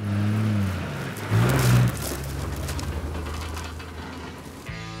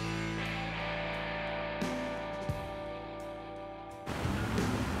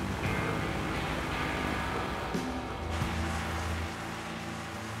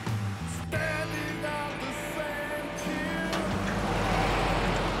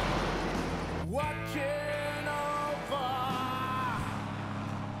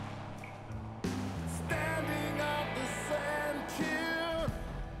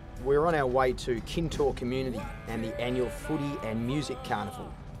 We're on our way to Kintor Community and the annual Footy and Music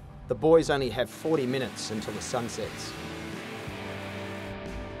Carnival. The boys only have 40 minutes until the sun sets.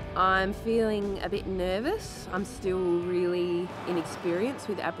 I'm feeling a bit nervous. I'm still really inexperienced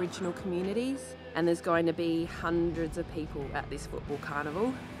with Aboriginal communities, and there's going to be hundreds of people at this football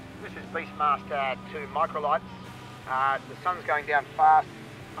carnival. This is Beastmaster to microlights. The sun's going down fast.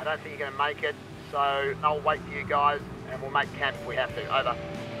 I don't think you're going to make it, so I'll wait for you guys and we'll make camp if we have to. Over.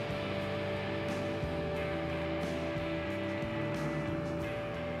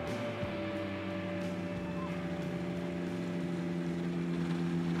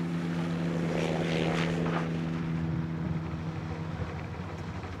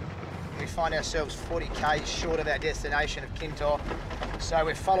 We find ourselves 40 k's short of our destination of Kintor, so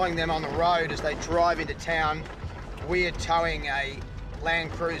we're following them on the road as they drive into town. We are towing a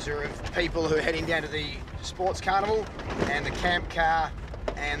Land Cruiser of people who are heading down to the sports carnival, and the camp car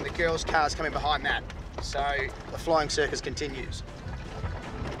and the girls' cars coming behind that. So the flying circus continues.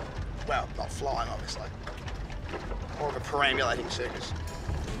 Well, not flying, obviously. More of a perambulating circus.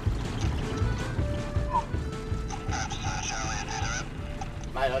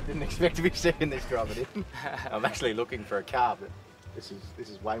 Mate, I didn't expect to be seeing this driver, did I'm actually looking for a car, but this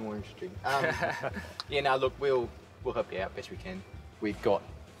is way more interesting. Yeah, no, look, we'll help you out best we can. We've got,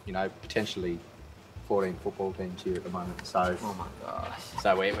 you know, potentially 14 football teams here at the moment, so oh my gosh.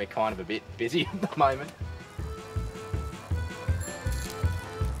 So we're kind of a bit busy at the moment.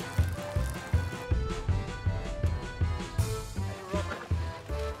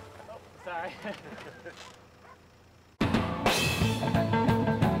 Sorry.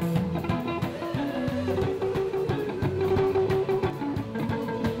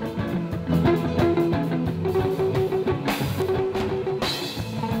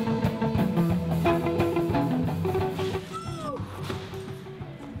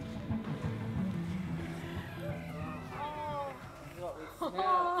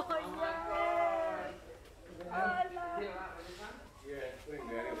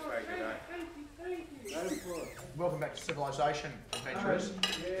 Welcome back to Civilization, adventurers.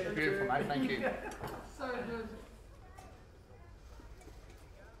 Beautiful, mate, thank you. So good.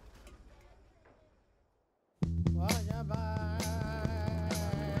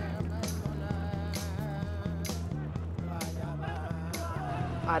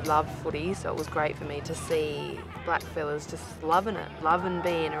 I'd loved footy, so it was great for me to see black fellas just loving it, loving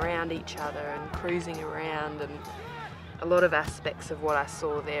being around each other and cruising around, and a lot of aspects of what I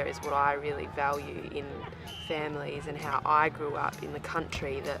saw there is what I really value in families and how I grew up in the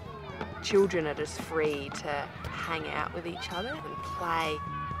country, that children are just free to hang out with each other and play.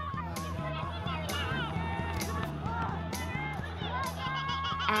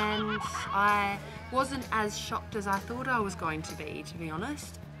 And I wasn't as shocked as I thought I was going to be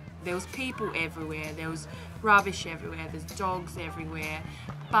honest. There was people everywhere, there was rubbish everywhere, there's dogs everywhere,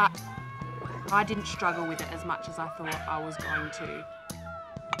 but I didn't struggle with it as much as I thought I was going to.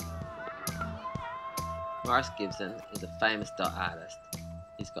 Maurice Gibson is a famous dot artist.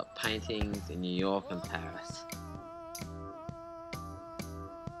 He's got paintings in New York and Paris.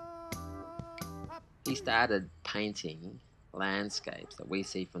 He started painting landscapes that we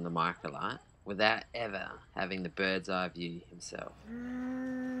see from the microlight without ever having the bird's eye view himself.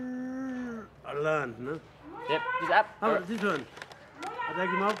 I learned, no? Yep, he's up. How about this one? I take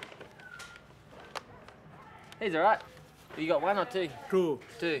him up. He's alright. You got one or two? Two.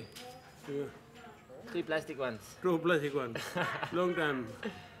 Two. Yeah. Two plastic ones. Two plastic ones. Long time.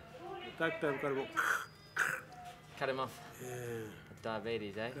 That time cut him off. Cut him off. Yeah.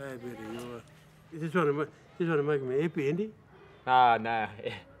 Diabetes, eh? Diabetes, you know. He's trying to make me happy, isn't he? Oh, no.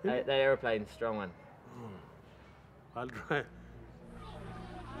 The aeroplane's a strong one. Oh. I'll try.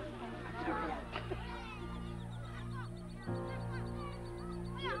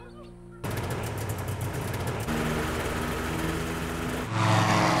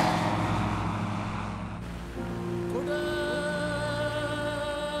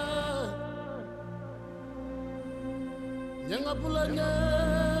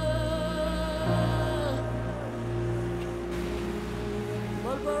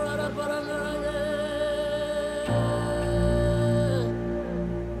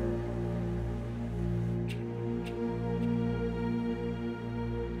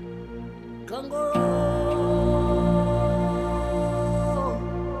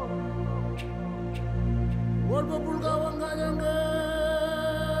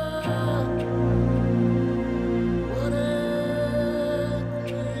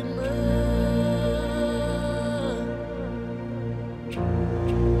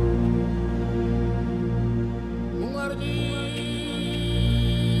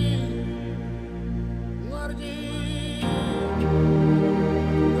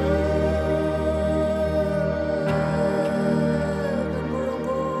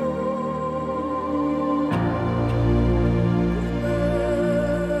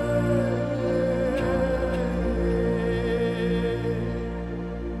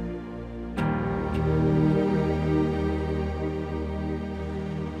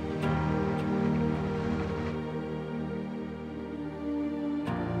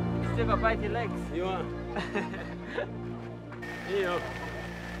 Still got both your legs. You are. Yeah.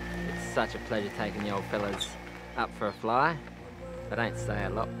 It's such a pleasure taking the old fellas up for a fly. They don't say a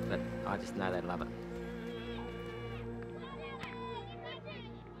lot, but I just know they love it.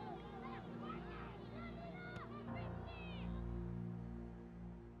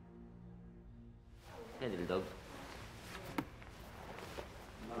 Hey, little dog.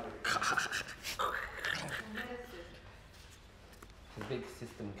 It's a big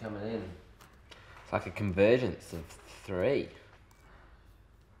system coming in. It's like a convergence of 3.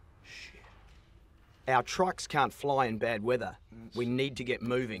 Our trucks can't fly in bad weather. We need to get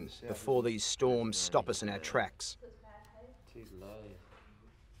moving before these storms stop us in our tracks. Too low.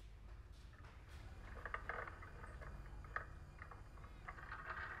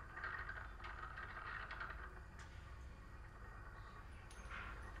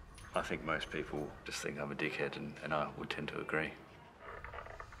 I think most people just think I'm a dickhead, and I would tend to agree.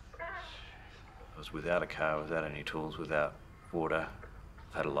 I was without a car, without any tools, without water.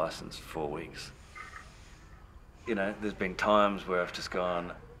 I've had a license for 4 weeks. You know, there's been times where I've just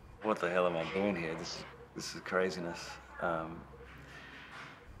gone, what the hell am I doing here? This is craziness.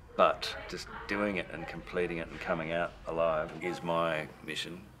 But just doing it and completing it and coming out alive is my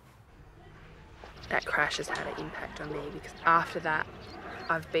mission. That crash has had an impact on me because after that,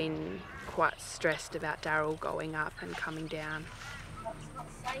 I've been quite stressed about Daryl going up and coming down. That's not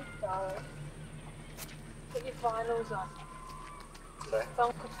safe, Daryl. Put your finals on.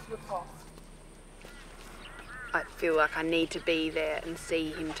 Don't slip off. I feel like I need to be there and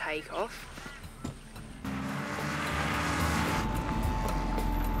see him take off.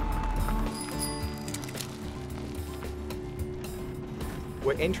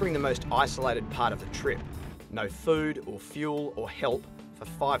 We're entering the most isolated part of the trip. No food or fuel or help for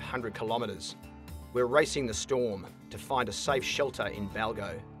 500 kilometres. We're racing the storm to find a safe shelter in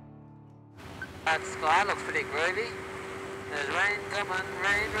Balgo. That sky looks pretty groovy. There's rain coming,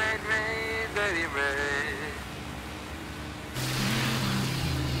 rain, rain, rain, dirty rain.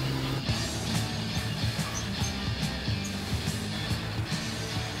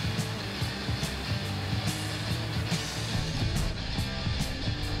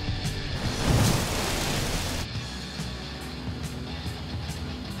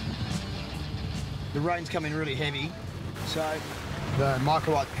 The rain's coming really heavy, so the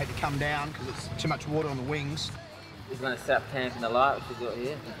microlight had to come down because it's too much water on the wings. He's going to set up camp in the light, which we've got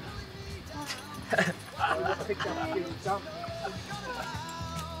here. I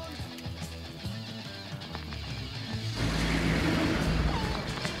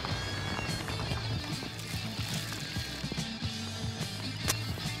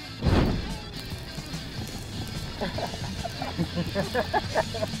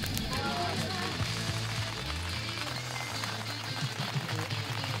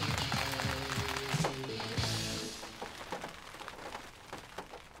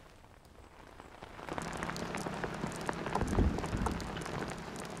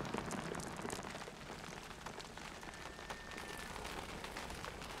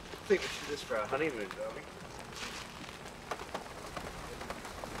think we should do this for our honeymoon, darling.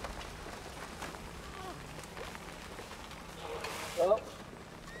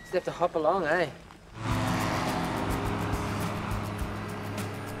 Just have to hop along, eh?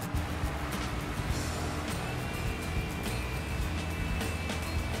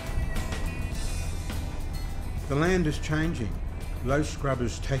 The land is changing. Low scrub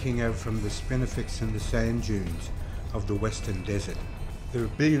is taking over from the spinifex and the sand dunes of the western desert. There are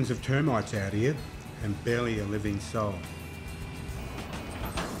billions of termites out here and barely a living soul.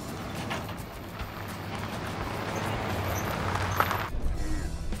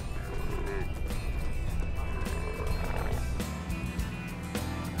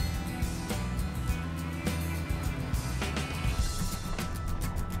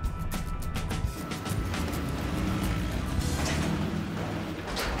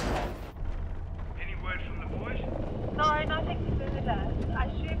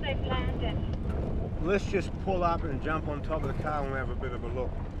 Let's just pull up and jump on top of the car and we'll have a bit of a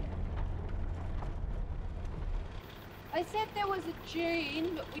look. They said there was a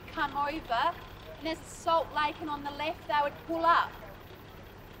dune that we'd come over, and there's a salt lake, and on the left they would pull up.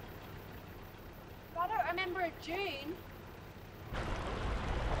 But I don't remember a dune.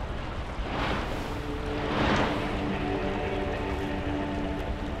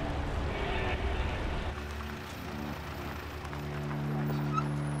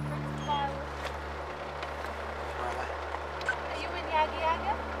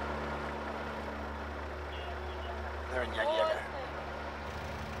 They're in Yaga Yaga.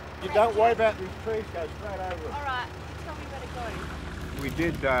 You don't worry about these trees, go straight over them. All right, tell me where to go. We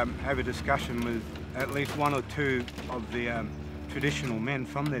did have a discussion with at least one or two of the traditional men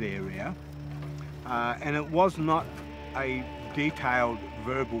from that area, and it was not a detailed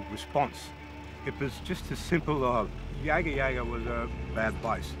verbal response. It was just as simple as Yaga Yaga was a bad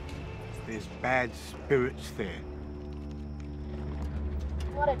place. There's bad spirits there.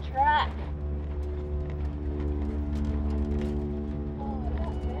 What a track.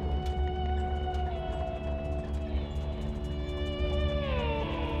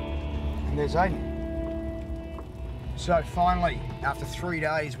 And there's Aidan. So finally, after 3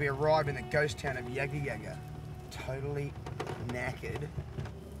 days, we arrive in the ghost town of Yaga Yaga. Totally knackered.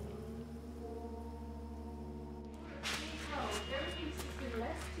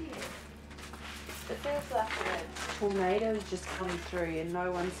 It feels like a tornado's just come through and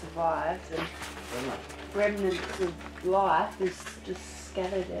no one survived, and remnants of life is just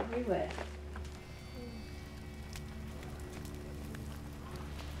scattered everywhere.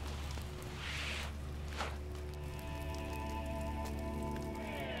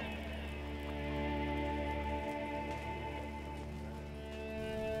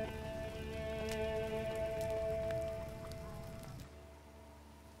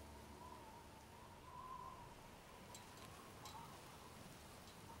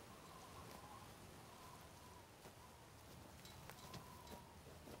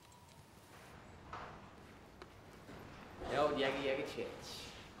 The old Yaga Yaga church.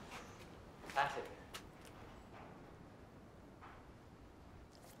 Classic.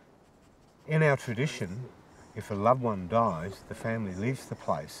 In our tradition, if a loved one dies, the family leaves the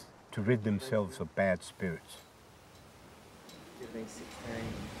place to rid themselves of bad spirits. You've been 16.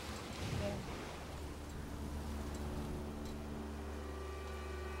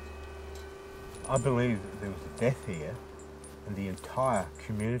 I believe that there was a death here and the entire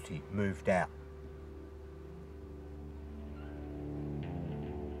community moved out.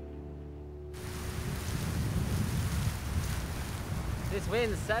 This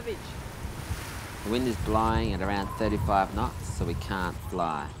wind's savage. The wind is blowing at around 35 knots, so we can't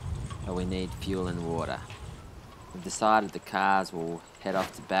fly, but we need fuel and water. We've decided the cars will head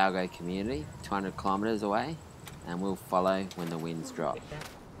off to Beagle Bay community, 200 kilometres away, and we'll follow when the winds drop.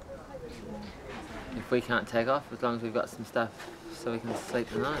 If we can't take off, as long as we've got some stuff so we can sleep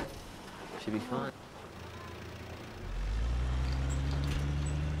tonight, should be fine.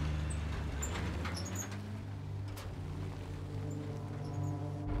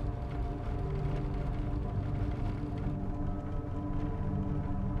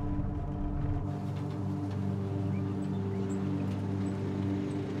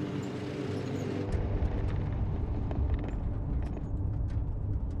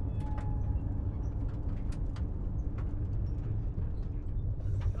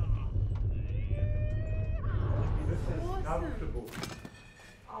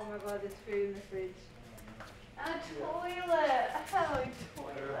 Oh my god, there's food in the fridge. A toilet! Oh,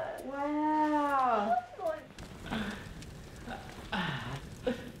 toilet! Wow!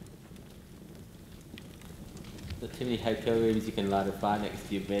 Not too many hotel rooms you can light a fire next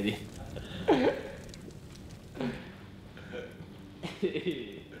to your bed in.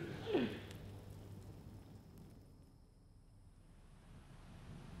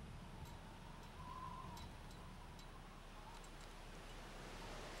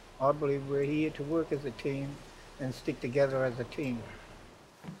 I believe we're here to work as a team and stick together as a team.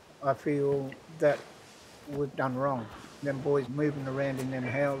 I feel that we've done wrong. Them boys moving around in them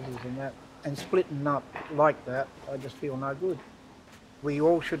houses and that, and splitting up like that, I just feel no good. We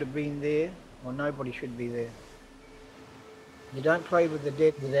all should have been there, or nobody should be there. You don't play with the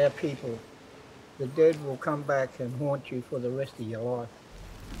dead with our people. The dead will come back and haunt you for the rest of your life.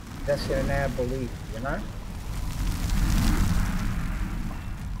 That's in our belief, you know?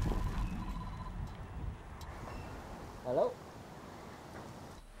 Hello?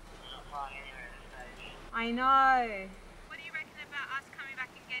 I know. What do you reckon about us coming back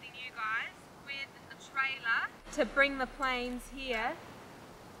and getting you guys with a trailer to bring the planes here?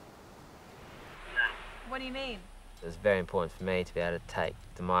 What do you mean? It was very important for me to be able to take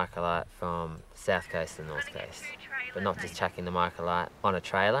the microlight from South Coast to North Coast, but not just chucking the microlight on a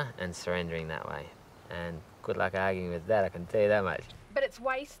trailer and surrendering that way. And good luck arguing with that, I can tell you that much. But it's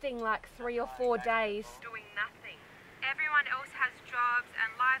wasting like 3 or 4 days. Doing nothing. Everyone else has jobs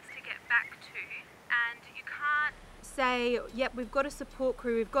and lives to get back to, and you can't say, yep, we've got a support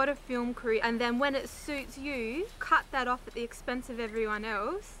crew, we've got a film crew, and then when it suits you, cut that off at the expense of everyone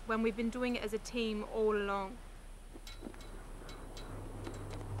else, when we've been doing it as a team all along.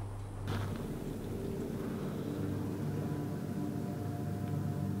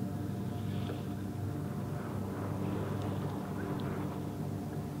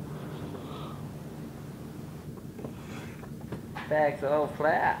 Bag's all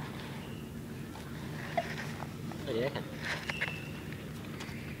flat. What do you reckon?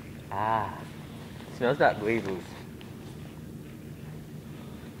 Ah, smells like weevils.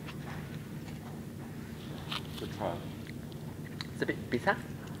 Good try. It's a bit bitter.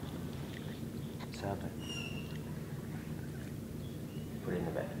 Sour. Put in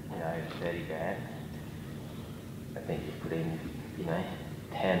about, 30 grams. I think you put in,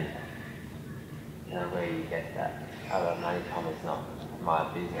 10. Where you get that other money from is not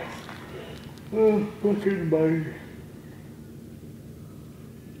my business. Oh, fucking money.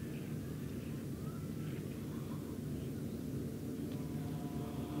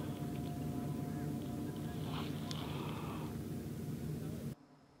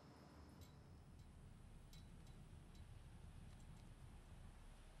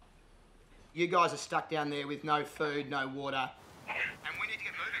 You guys are stuck down there with no food, no water. And we need to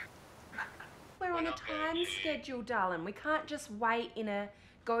get moving. We're on a time schedule, darling. We can't just wait in a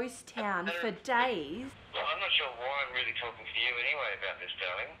ghost town for days. Well, I'm not sure why I'm really talking to you anyway about this,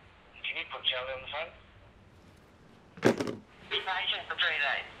 darling. Can you put Charlie on the phone? Be patient for 3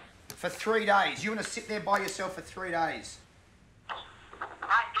 days. For 3 days? You want to sit there by yourself for 3 days? Mate,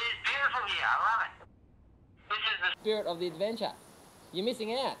 it's beautiful here. I love it. This is the Spirit of the adventure. You're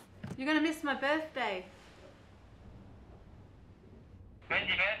missing out. You're gonna miss my birthday. When's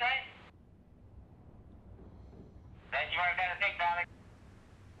your birthday? Don't you worry about a thing, darling.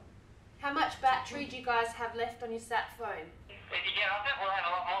 How much battery do you guys have left on your sat phone? If you get off it, we'll have a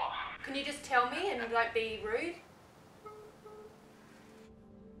lot more. Can you just tell me and don't be rude?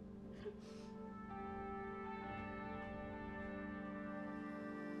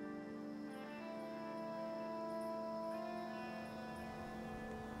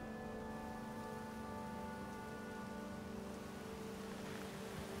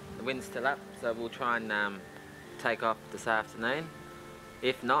 The wind's still up, so we'll try and take off this afternoon.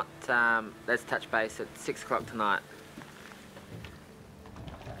 If not, let's touch base at 6 o'clock tonight.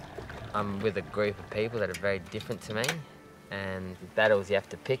 I'm with a group of people that are very different to me, and battles you have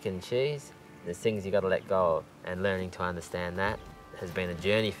to pick and choose. There's things you got to let go of, and learning to understand that has been a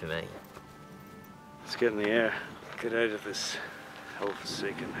journey for me. Let's get in the air, get out of this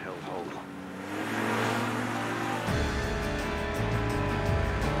hell-forsaken hellhole.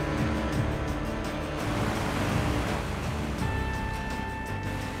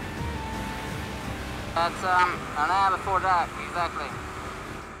 That's an hour before dark, exactly.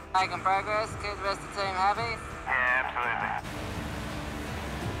 Making progress, keep the rest of the team happy. Yeah, absolutely.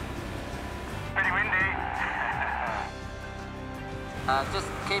 Pretty windy. Just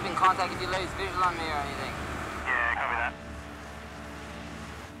keep in contact if you lose visual on me or anything. Yeah, copy that.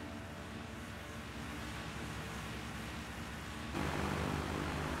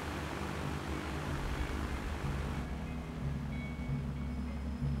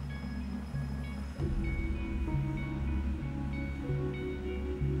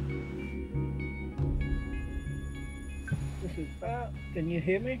 This is Bart. Can you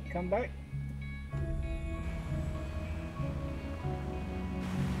hear me? Come back.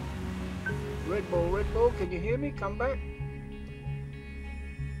 Red Bull, can you hear me? Come back.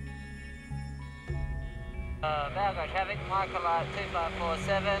 Beagle traffic, microlight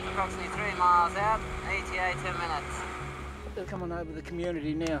 2547, approximately 3 miles out, ETA 10 minutes. They're coming over the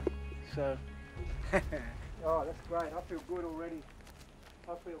community now, so. Oh, that's great. I feel good already.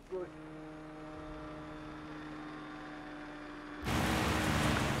 I feel good.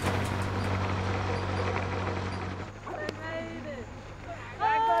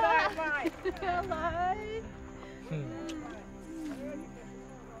 Hello.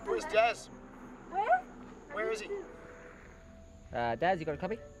 Where's Daz? Where? Where is he? Daz, you got a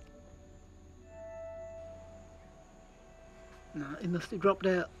copy? No, he must have dropped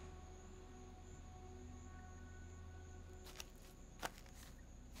out.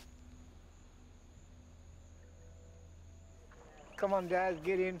 Come on, Daz,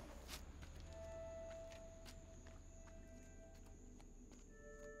 get in.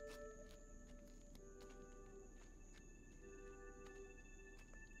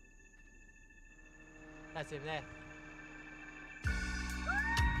 That's him there.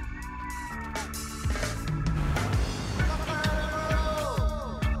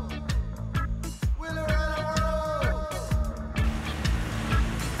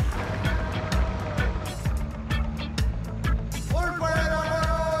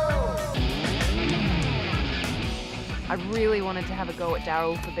 I really wanted to have a go at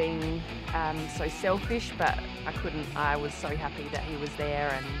Daryl for being so selfish, but I couldn't. I was so happy that he was there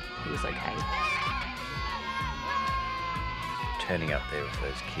and he was okay. Turning up there with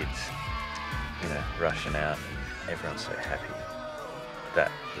those kids, you know, rushing out, and everyone's so happy.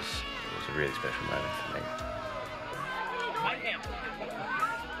 That was a really special moment for me.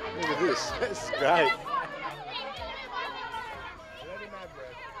 Look at this, that's great.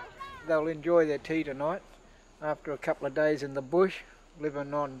 They'll enjoy their tea tonight after a couple of days in the bush,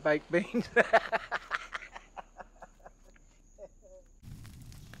 living on baked beans.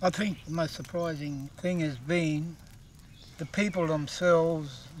 I think the most surprising thing has been the people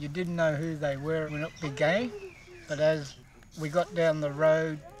themselves. You didn't know who they were when it began, but as we got down the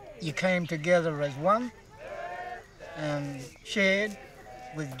road, you came together as one and shared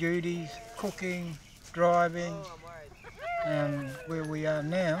with duties, cooking, driving, and where we are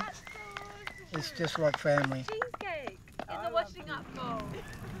now, it's just like family. Cheesecake in the washing up bowl.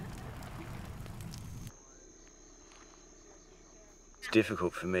 It's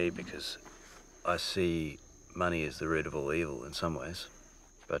difficult for me because I see money as the root of all evil in some ways,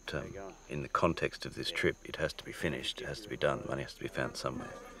 but in the context of this trip, it has to be finished, it has to be done, money has to be found somewhere.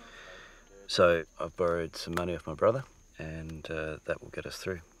 So I've borrowed some money off my brother, and that will get us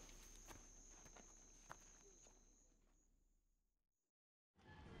through.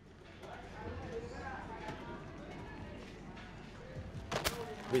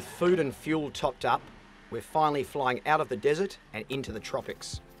 With food and fuel topped up, we're finally flying out of the desert and into the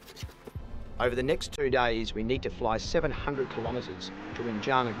tropics. Over the next 2 days, we need to fly 700 kilometres to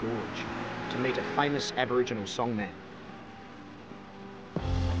Injana Gorge to meet a famous Aboriginal songman.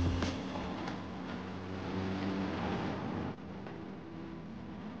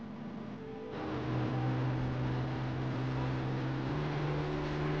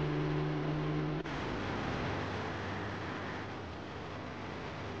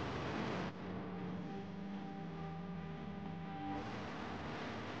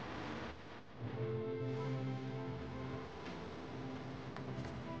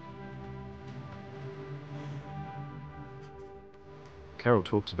 Carol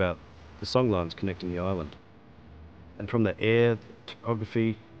talks about the songlines connecting the island. And from the air, the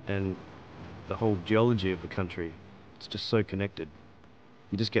topography, and the whole geology of the country, it's just so connected.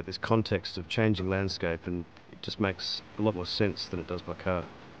 You just get this context of changing landscape, and it just makes a lot more sense than it does by car.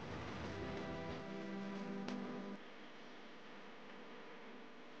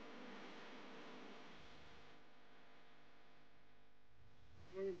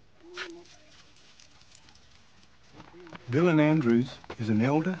 Dylan Andrews is an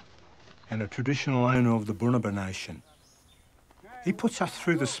elder and a traditional owner of the Bunuba Nation. He puts us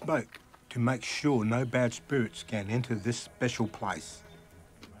through the smoke to make sure no bad spirits can enter this special place.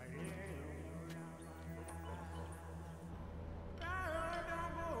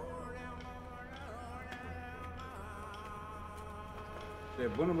 The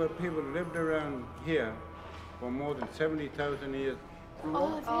Bunuba people lived around here for more than 70,000 years.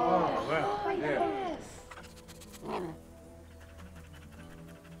 Oh, wow. Oh, yes.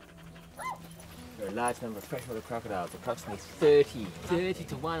 There are a large number of freshwater crocodiles, approximately 30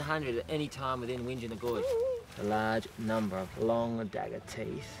 to 100 at any time within Winjina Gorge. A large number of long dagger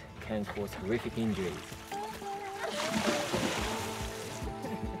teeth can cause horrific injuries.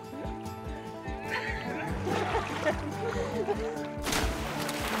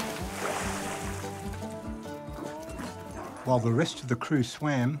 While the rest of the crew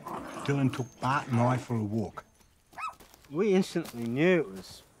swam, Dylan took Bart and I for a walk. We instantly knew it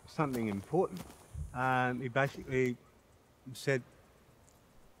was something important. He basically said,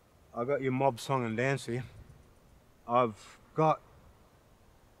 I got your mob song and dance here. I've got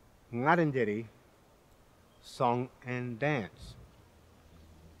Ngarrindjeri song and dance.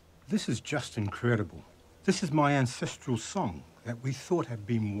 This is just incredible. This is my ancestral song that we thought had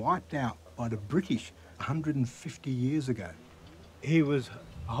been wiped out by the British 150 years ago. He was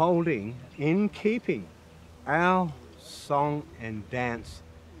holding in keeping our song and dance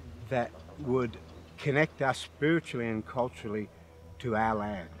that would connect us spiritually and culturally to our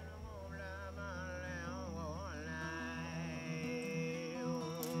land.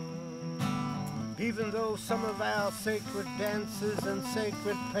 Even though some of our sacred dances and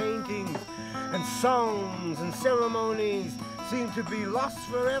sacred paintings and songs and ceremonies seem to be lost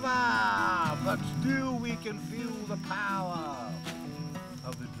forever, but still we can feel the power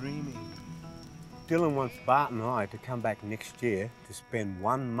of the dreaming. Dylan wants Bart and I to come back next year to spend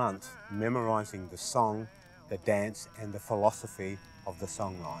 1 month memorising the song, the dance and the philosophy of the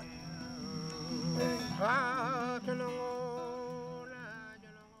songline.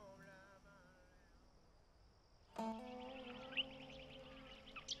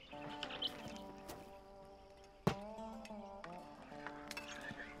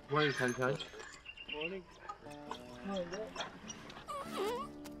 Morning, Sunshine. Morning.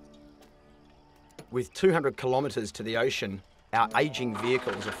 With 200 kilometres to the ocean, our ageing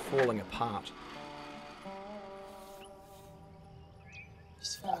vehicles are falling apart.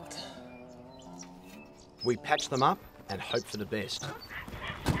 It's fucked. We patch them up and hope for the best.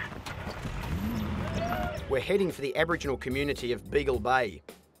 We're heading for the Aboriginal community of Beagle Bay,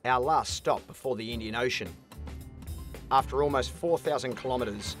 our last stop before the Indian Ocean. After almost 4,000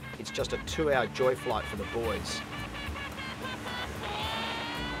 kilometres, it's just a 2-hour joy flight for the boys.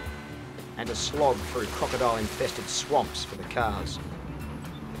 And a slog through crocodile-infested swamps for the cars.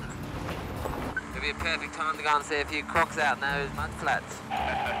 It'll be a perfect time to go and see a few crocs out in those mud flats.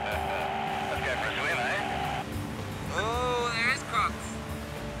 Let's go for a swim, eh? Oh, there is crocs.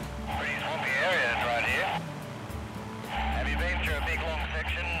 Pretty swampy areas right here. Have you been through a big long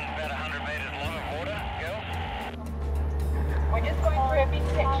section, about 100 metres long of water, girls? We're just going through a big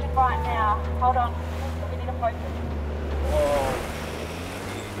section right now. Hold on. We need to focus. Whoa.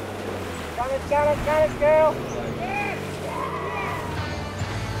 Got it, girl.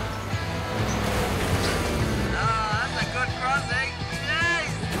 Oh, that's a good crossing.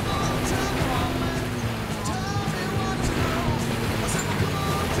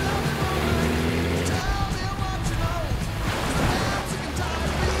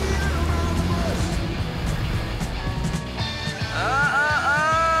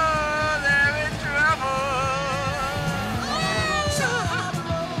 They're in trouble.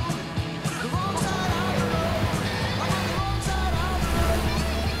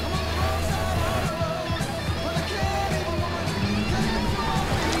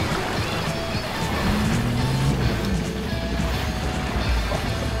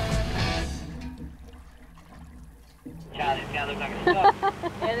 Charlie's going to look like a stop.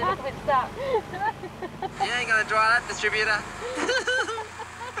 Yeah, they look a bit stuck. You ain't gonna dry that distributor.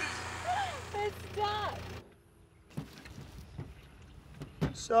 They're stuck.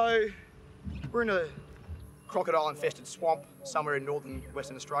 So, we're in a crocodile-infested swamp somewhere in northern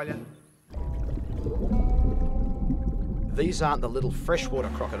Western Australia. These aren't the little freshwater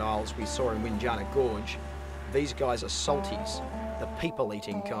crocodiles we saw in Winjana Gorge. These guys are salties, the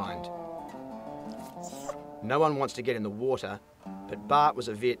people-eating kind. No one wants to get in the water, but Bart was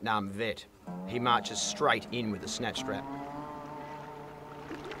a Vietnam vet. He marches straight in with a snatch strap.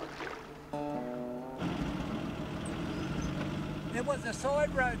 There was a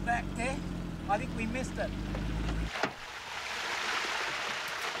side road back there. I think we missed it.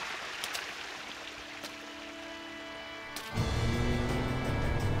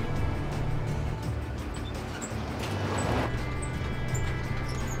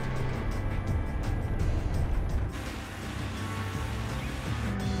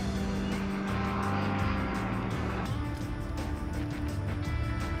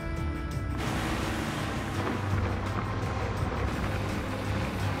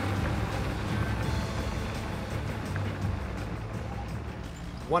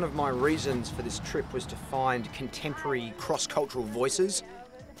 One of my reasons for this trip was to find contemporary cross-cultural voices.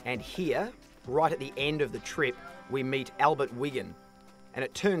 And here, right at the end of the trip, we meet Albert Wiggin. And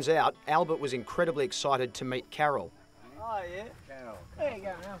it turns out Albert was incredibly excited to meet Carol. Oh, yeah? Carol. There you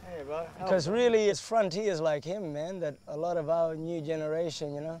go, man. Hey, bro. Because really it's frontiers like him, man, that a lot of our new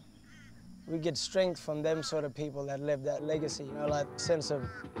generation, you know, We get strength from them sort of people that left that legacy, you know, like sense of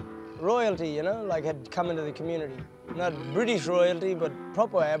royalty, you know, like had come into the community. Not British royalty, but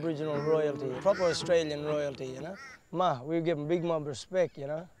proper Aboriginal royalty, proper Australian royalty, you know. We give them big mob respect, you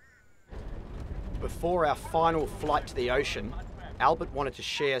know. Before our final flight to the ocean, Albert wanted to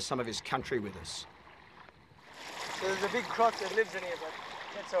share some of his country with us. So there's a big croc that lives in here, but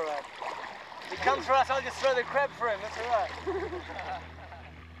that's all right. If he comes for us, I'll just throw the crab for him, that's all right.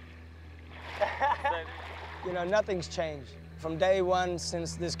 You know, nothing's changed. From day one,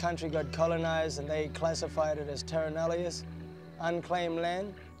 since this country got colonized and they classified it as terra nullius, unclaimed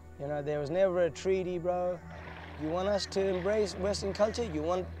land, you know, there was never a treaty, bro. You want us to embrace Western culture? You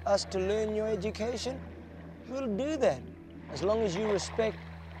want us to learn your education? We'll do that, as long as you respect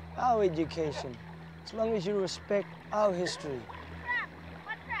our education, as long as you respect our history.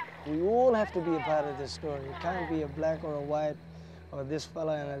 We all have to be a part of this story. It can't be a black or a white or this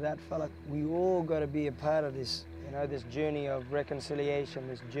fella and a that fella. We all got to be a part of this, you know, this journey of reconciliation,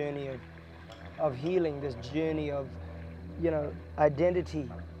 this journey of healing, this journey of, you know, identity.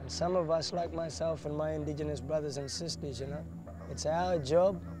 And some of us, like myself and my indigenous brothers and sisters, you know, it's our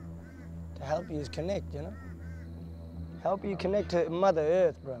job to help you connect, you know. Help you connect to Mother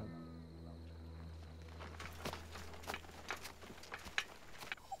Earth, bro.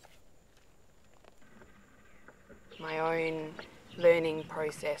 My own learning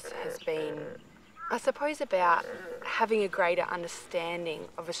process has been, I suppose, about having a greater understanding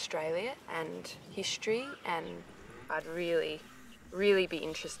of Australia and history, and I'd really be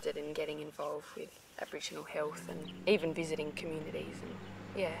interested in getting involved with Aboriginal health and even visiting communities, and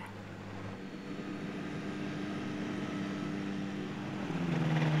yeah.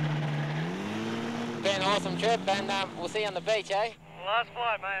 Been an awesome trip, and we'll see you on the beach, eh? Last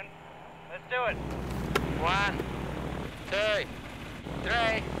flight, man. Let's do it. 1, 2,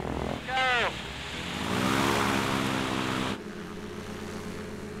 3, go!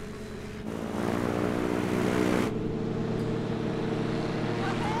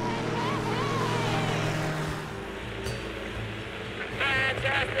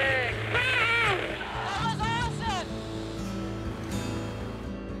 Fantastic! That was awesome!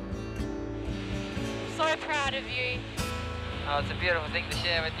 So proud of you. Oh, it's a beautiful thing to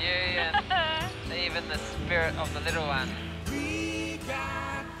share with you and even the spirit of the little one. We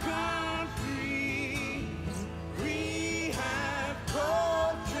got country, we have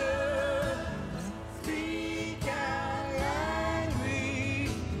culture, speak our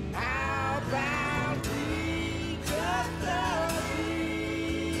language, how about we just agree?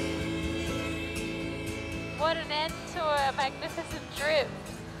 What an end to a magnificent trip.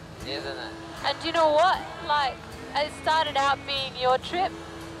 Isn't it? And you know what? Like, it started out being your trip,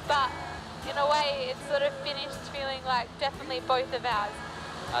 but in a way it's sort of finished feeling like definitely both of ours.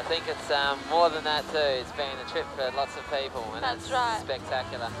 I think it's more than that too. It's been a trip for lots of people, and That's it's right.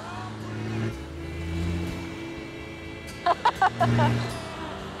 spectacular.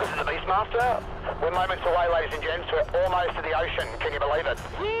 This is the Beastmaster. We're moments away, ladies and gents. We're almost to the ocean. Can you believe it?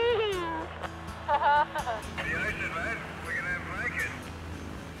 The ocean, man. We're gonna make it.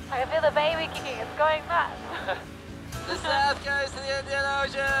 I can feel the baby kicking. It's going nuts. The south coast of the Indian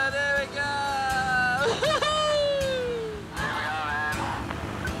Ocean. There we go.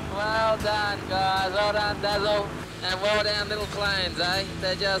 Well done, guys. Well done, Dazzle. And well done, Little Planes, eh?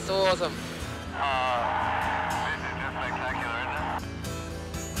 They're just awesome. This is just spectacular, isn't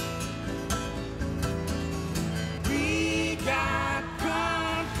it? We got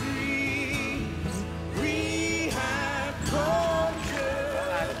country, we have culture.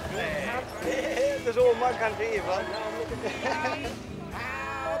 This is all my country here, bud.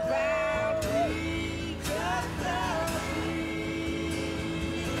 How about we just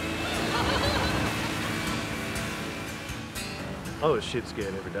I was shit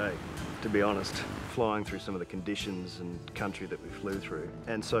scared every day, to be honest, flying through some of the conditions and country that we flew through.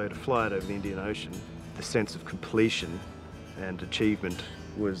 And so to fly out over the Indian Ocean, the sense of completion and achievement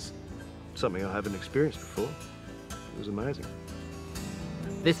was something I haven't experienced before. It was amazing.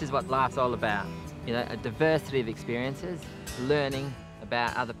 This is what life's all about. You know, a diversity of experiences, learning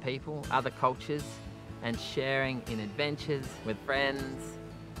about other people, other cultures, and sharing in adventures with friends.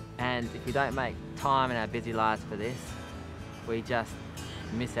 And if we don't make time in our busy lives for this, we just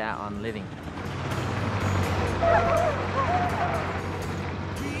miss out on living.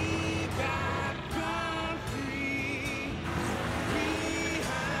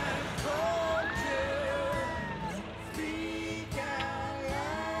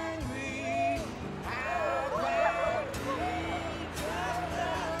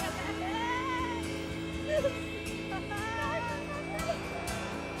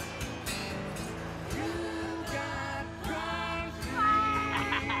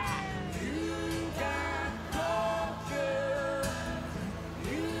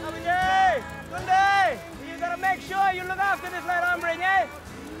 after this late hombre, yeah?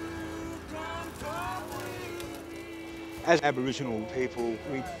 As Aboriginal people,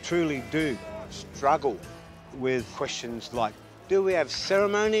 we truly do struggle with questions like, do we have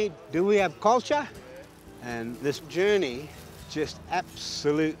ceremony? Do we have culture? And this journey just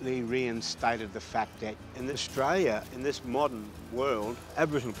absolutely reinstated the fact that in Australia, in this modern world,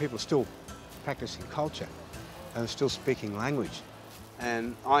 Aboriginal people are still practicing culture and still speaking language.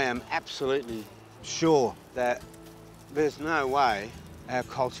 And I am absolutely sure that there's no way our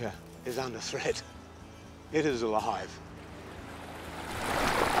culture is under threat. It is alive.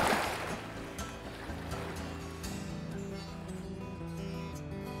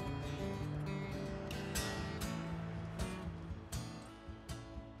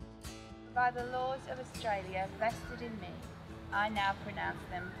 By the laws of Australia vested in me, I now pronounce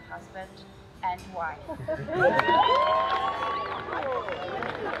them husband and wife.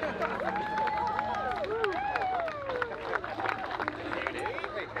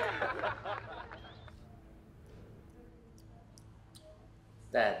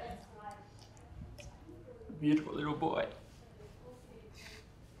 Dad, a beautiful little boy.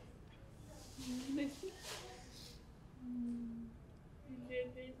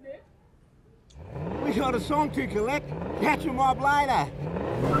 We got a song to collect. Catch 'em up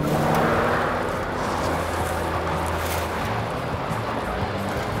later.